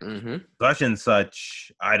 Mm-hmm. Such and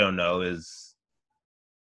such,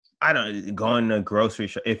 going to grocery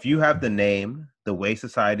shop. If you have the name, the way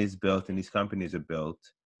society is built and these companies are built,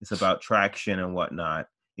 it's about traction and whatnot.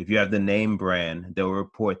 If you have the name brand, they'll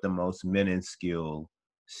report the most minuscule,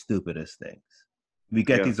 stupidest things. We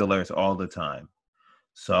get these alerts all the time.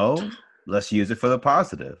 So let's use it for the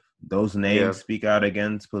positive. Those names speak out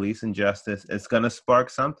against police injustice. It's going to spark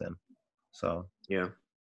something. So, Yep.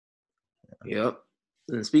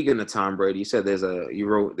 And speaking of Tom Brady, you said there's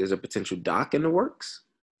a potential doc in the works.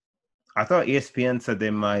 I thought ESPN said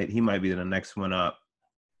he might be the next one up.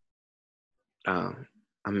 I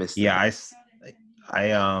missed that.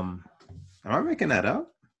 Yeah, am I making that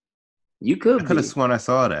up? You could. I could have sworn I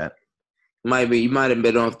saw that. Might be. You might have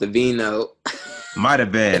been off the vino. Might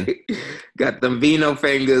have been. Got them vino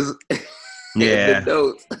fingers. Yeah. The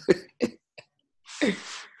notes.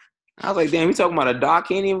 I was like, damn, we talking about a doc?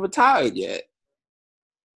 He ain't even retired yet.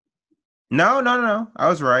 No. I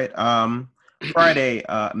was right. Friday,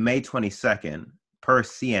 May 22nd, per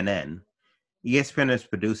CNN, ESPN is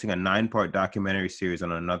producing a 9-part documentary series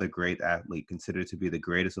on another great athlete considered to be the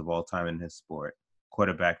greatest of all time in his sport,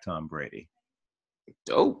 quarterback Tom Brady.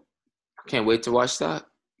 Dope. I can't wait to watch that.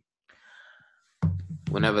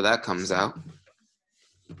 Whenever that comes out.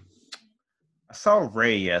 I saw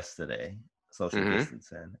Ray yesterday, social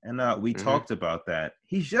distancing, and we talked about that.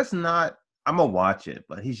 He's just not, I'm going to watch it,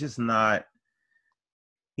 but he's just not,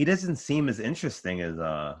 he doesn't seem as interesting as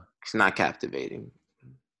It's not captivating.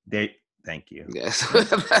 Thank you. Yes.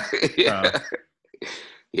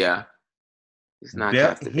 Yeah. It's not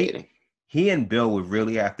captivating. He and Bill would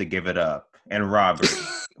really have to give it up, and Robert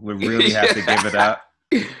would really have to give it up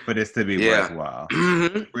for this to be worthwhile.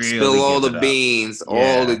 Mm-hmm. Really spill all the beans,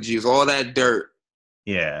 all the juice, all that dirt.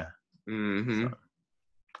 Yeah. Mm-hmm. So,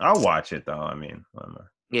 I'll watch it though. I mean,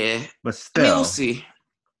 yeah. But still, we'll see.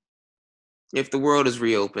 If the world is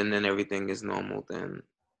reopened and everything is normal, then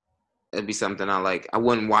it'd be something I like. I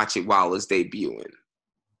wouldn't watch it while it's debuting.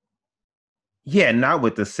 Yeah, not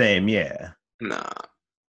with the same. Yeah. Nah.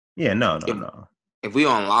 Yeah, no. If we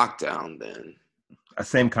on lockdown, then a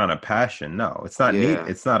same kind of passion. No, it's not neat.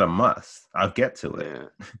 It's not a must. I'll get to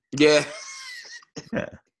it. Yeah. Yeah.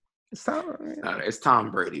 It's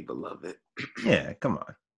Tom Brady, beloved. Yeah, come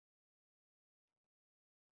on.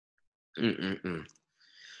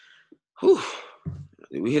 Whew.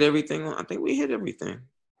 Did we hit everything? I think we hit everything.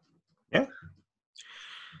 Yeah.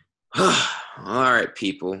 All right,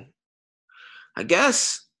 people. I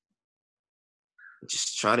guess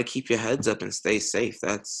just try to keep your heads up and stay safe.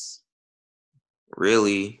 That's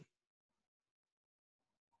really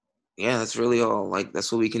all. Like,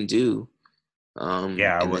 that's what we can do. In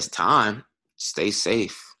this time, stay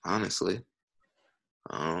safe, honestly.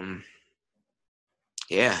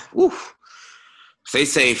 Woo. Stay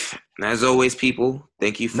safe. And as always, people,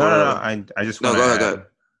 thank you for... No. I just want to go ahead.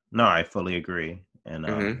 No, I fully agree. And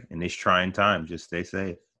in these trying times, just stay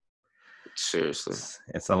safe. Seriously.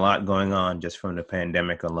 It's a lot going on just from the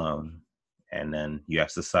pandemic alone. And then you have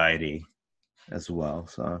society as well.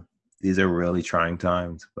 So these are really trying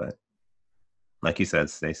times. But like you said,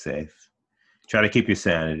 stay safe. Try to keep your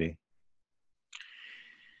sanity.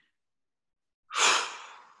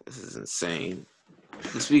 This is insane.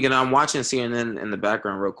 And speaking, I'm watching CNN in the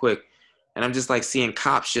background real quick, and I'm just like seeing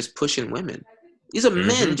cops just pushing women. These are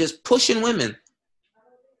men just pushing women.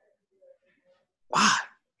 Why?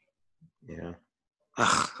 Yeah.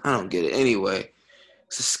 Ugh, I don't get it. Anyway,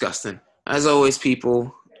 it's disgusting. As always,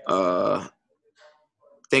 people,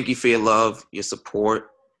 thank you for your love, your support.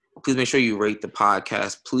 Please make sure you rate the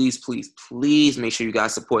podcast. Please, please, please make sure you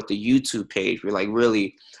guys support the YouTube page. We're like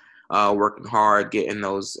really working hard getting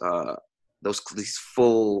these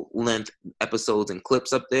full-length episodes and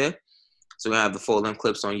clips up there. So we have the full-length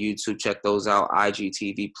clips on YouTube. Check those out.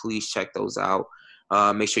 IGTV, please check those out.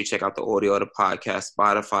 Make sure you check out the audio of the podcast,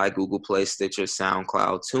 Spotify, Google Play, Stitcher,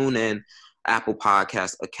 SoundCloud, TuneIn, Apple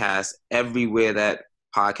Podcasts, Acast, everywhere that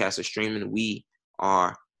podcasts are streaming. We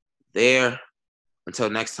are there. Until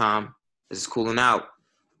next time, this is Cooling Out.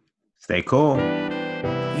 Stay cool.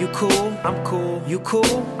 You cool, I'm cool. You cool,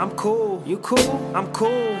 I'm cool. You cool, I'm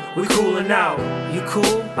cool. We coolin' out. You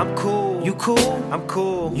cool, I'm cool. You cool, I'm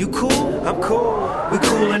cool. You cool, I'm cool. We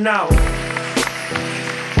coolin' out.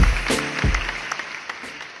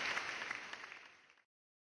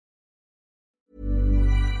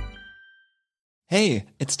 Hey,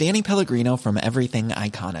 it's Danny Pellegrino from Everything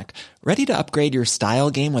Iconic. Ready to upgrade your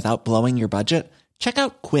style game without blowing your budget? Check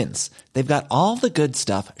out Quince. They've got all the good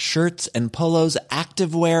stuff, shirts and polos,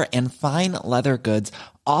 activewear, and fine leather goods,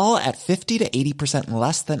 all at 50 to 80%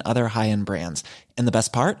 less than other high-end brands. And the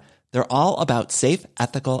best part? They're all about safe,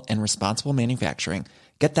 ethical, and responsible manufacturing.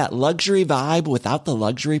 Get that luxury vibe without the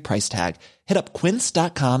luxury price tag. Hit up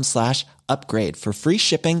quince.com/upgrade for free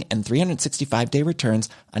shipping and 365-day returns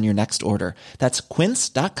on your next order. That's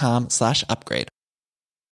quince.com/upgrade.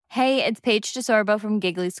 Hey, it's Paige DeSorbo from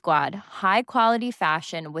Giggly Squad. High quality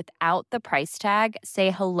fashion without the price tag.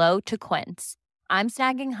 Say hello to Quince. I'm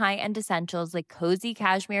snagging high-end essentials like cozy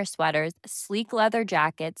cashmere sweaters, sleek leather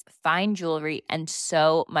jackets, fine jewelry, and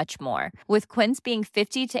so much more. With Quince being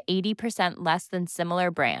 50 to 80% less than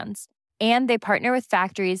similar brands. And they partner with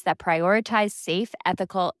factories that prioritize safe,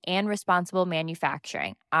 ethical, and responsible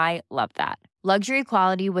manufacturing. I love that. Luxury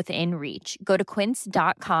quality within reach. Go to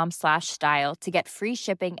quince.com/style to get free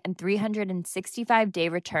shipping and 365-day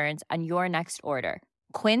returns on your next order.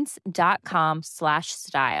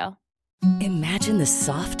 Quince.com/style. Imagine the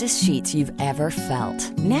softest sheets you've ever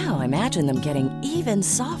felt. Now imagine them getting even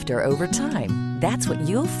softer over time. That's what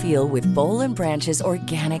you'll feel with Boll & Branch's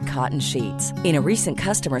organic cotton sheets. In a recent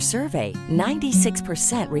customer survey,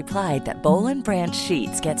 96% replied that Boll & Branch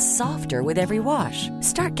sheets get softer with every wash.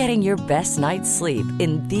 Start getting your best night's sleep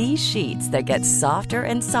in these sheets that get softer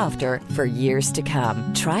and softer for years to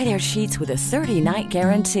come. Try their sheets with a 30-night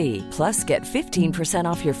guarantee. Plus, get 15%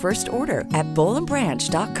 off your first order at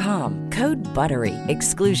bollandbranch.com. Code BUTTERY.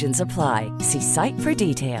 Exclusions apply. See site for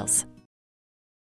details.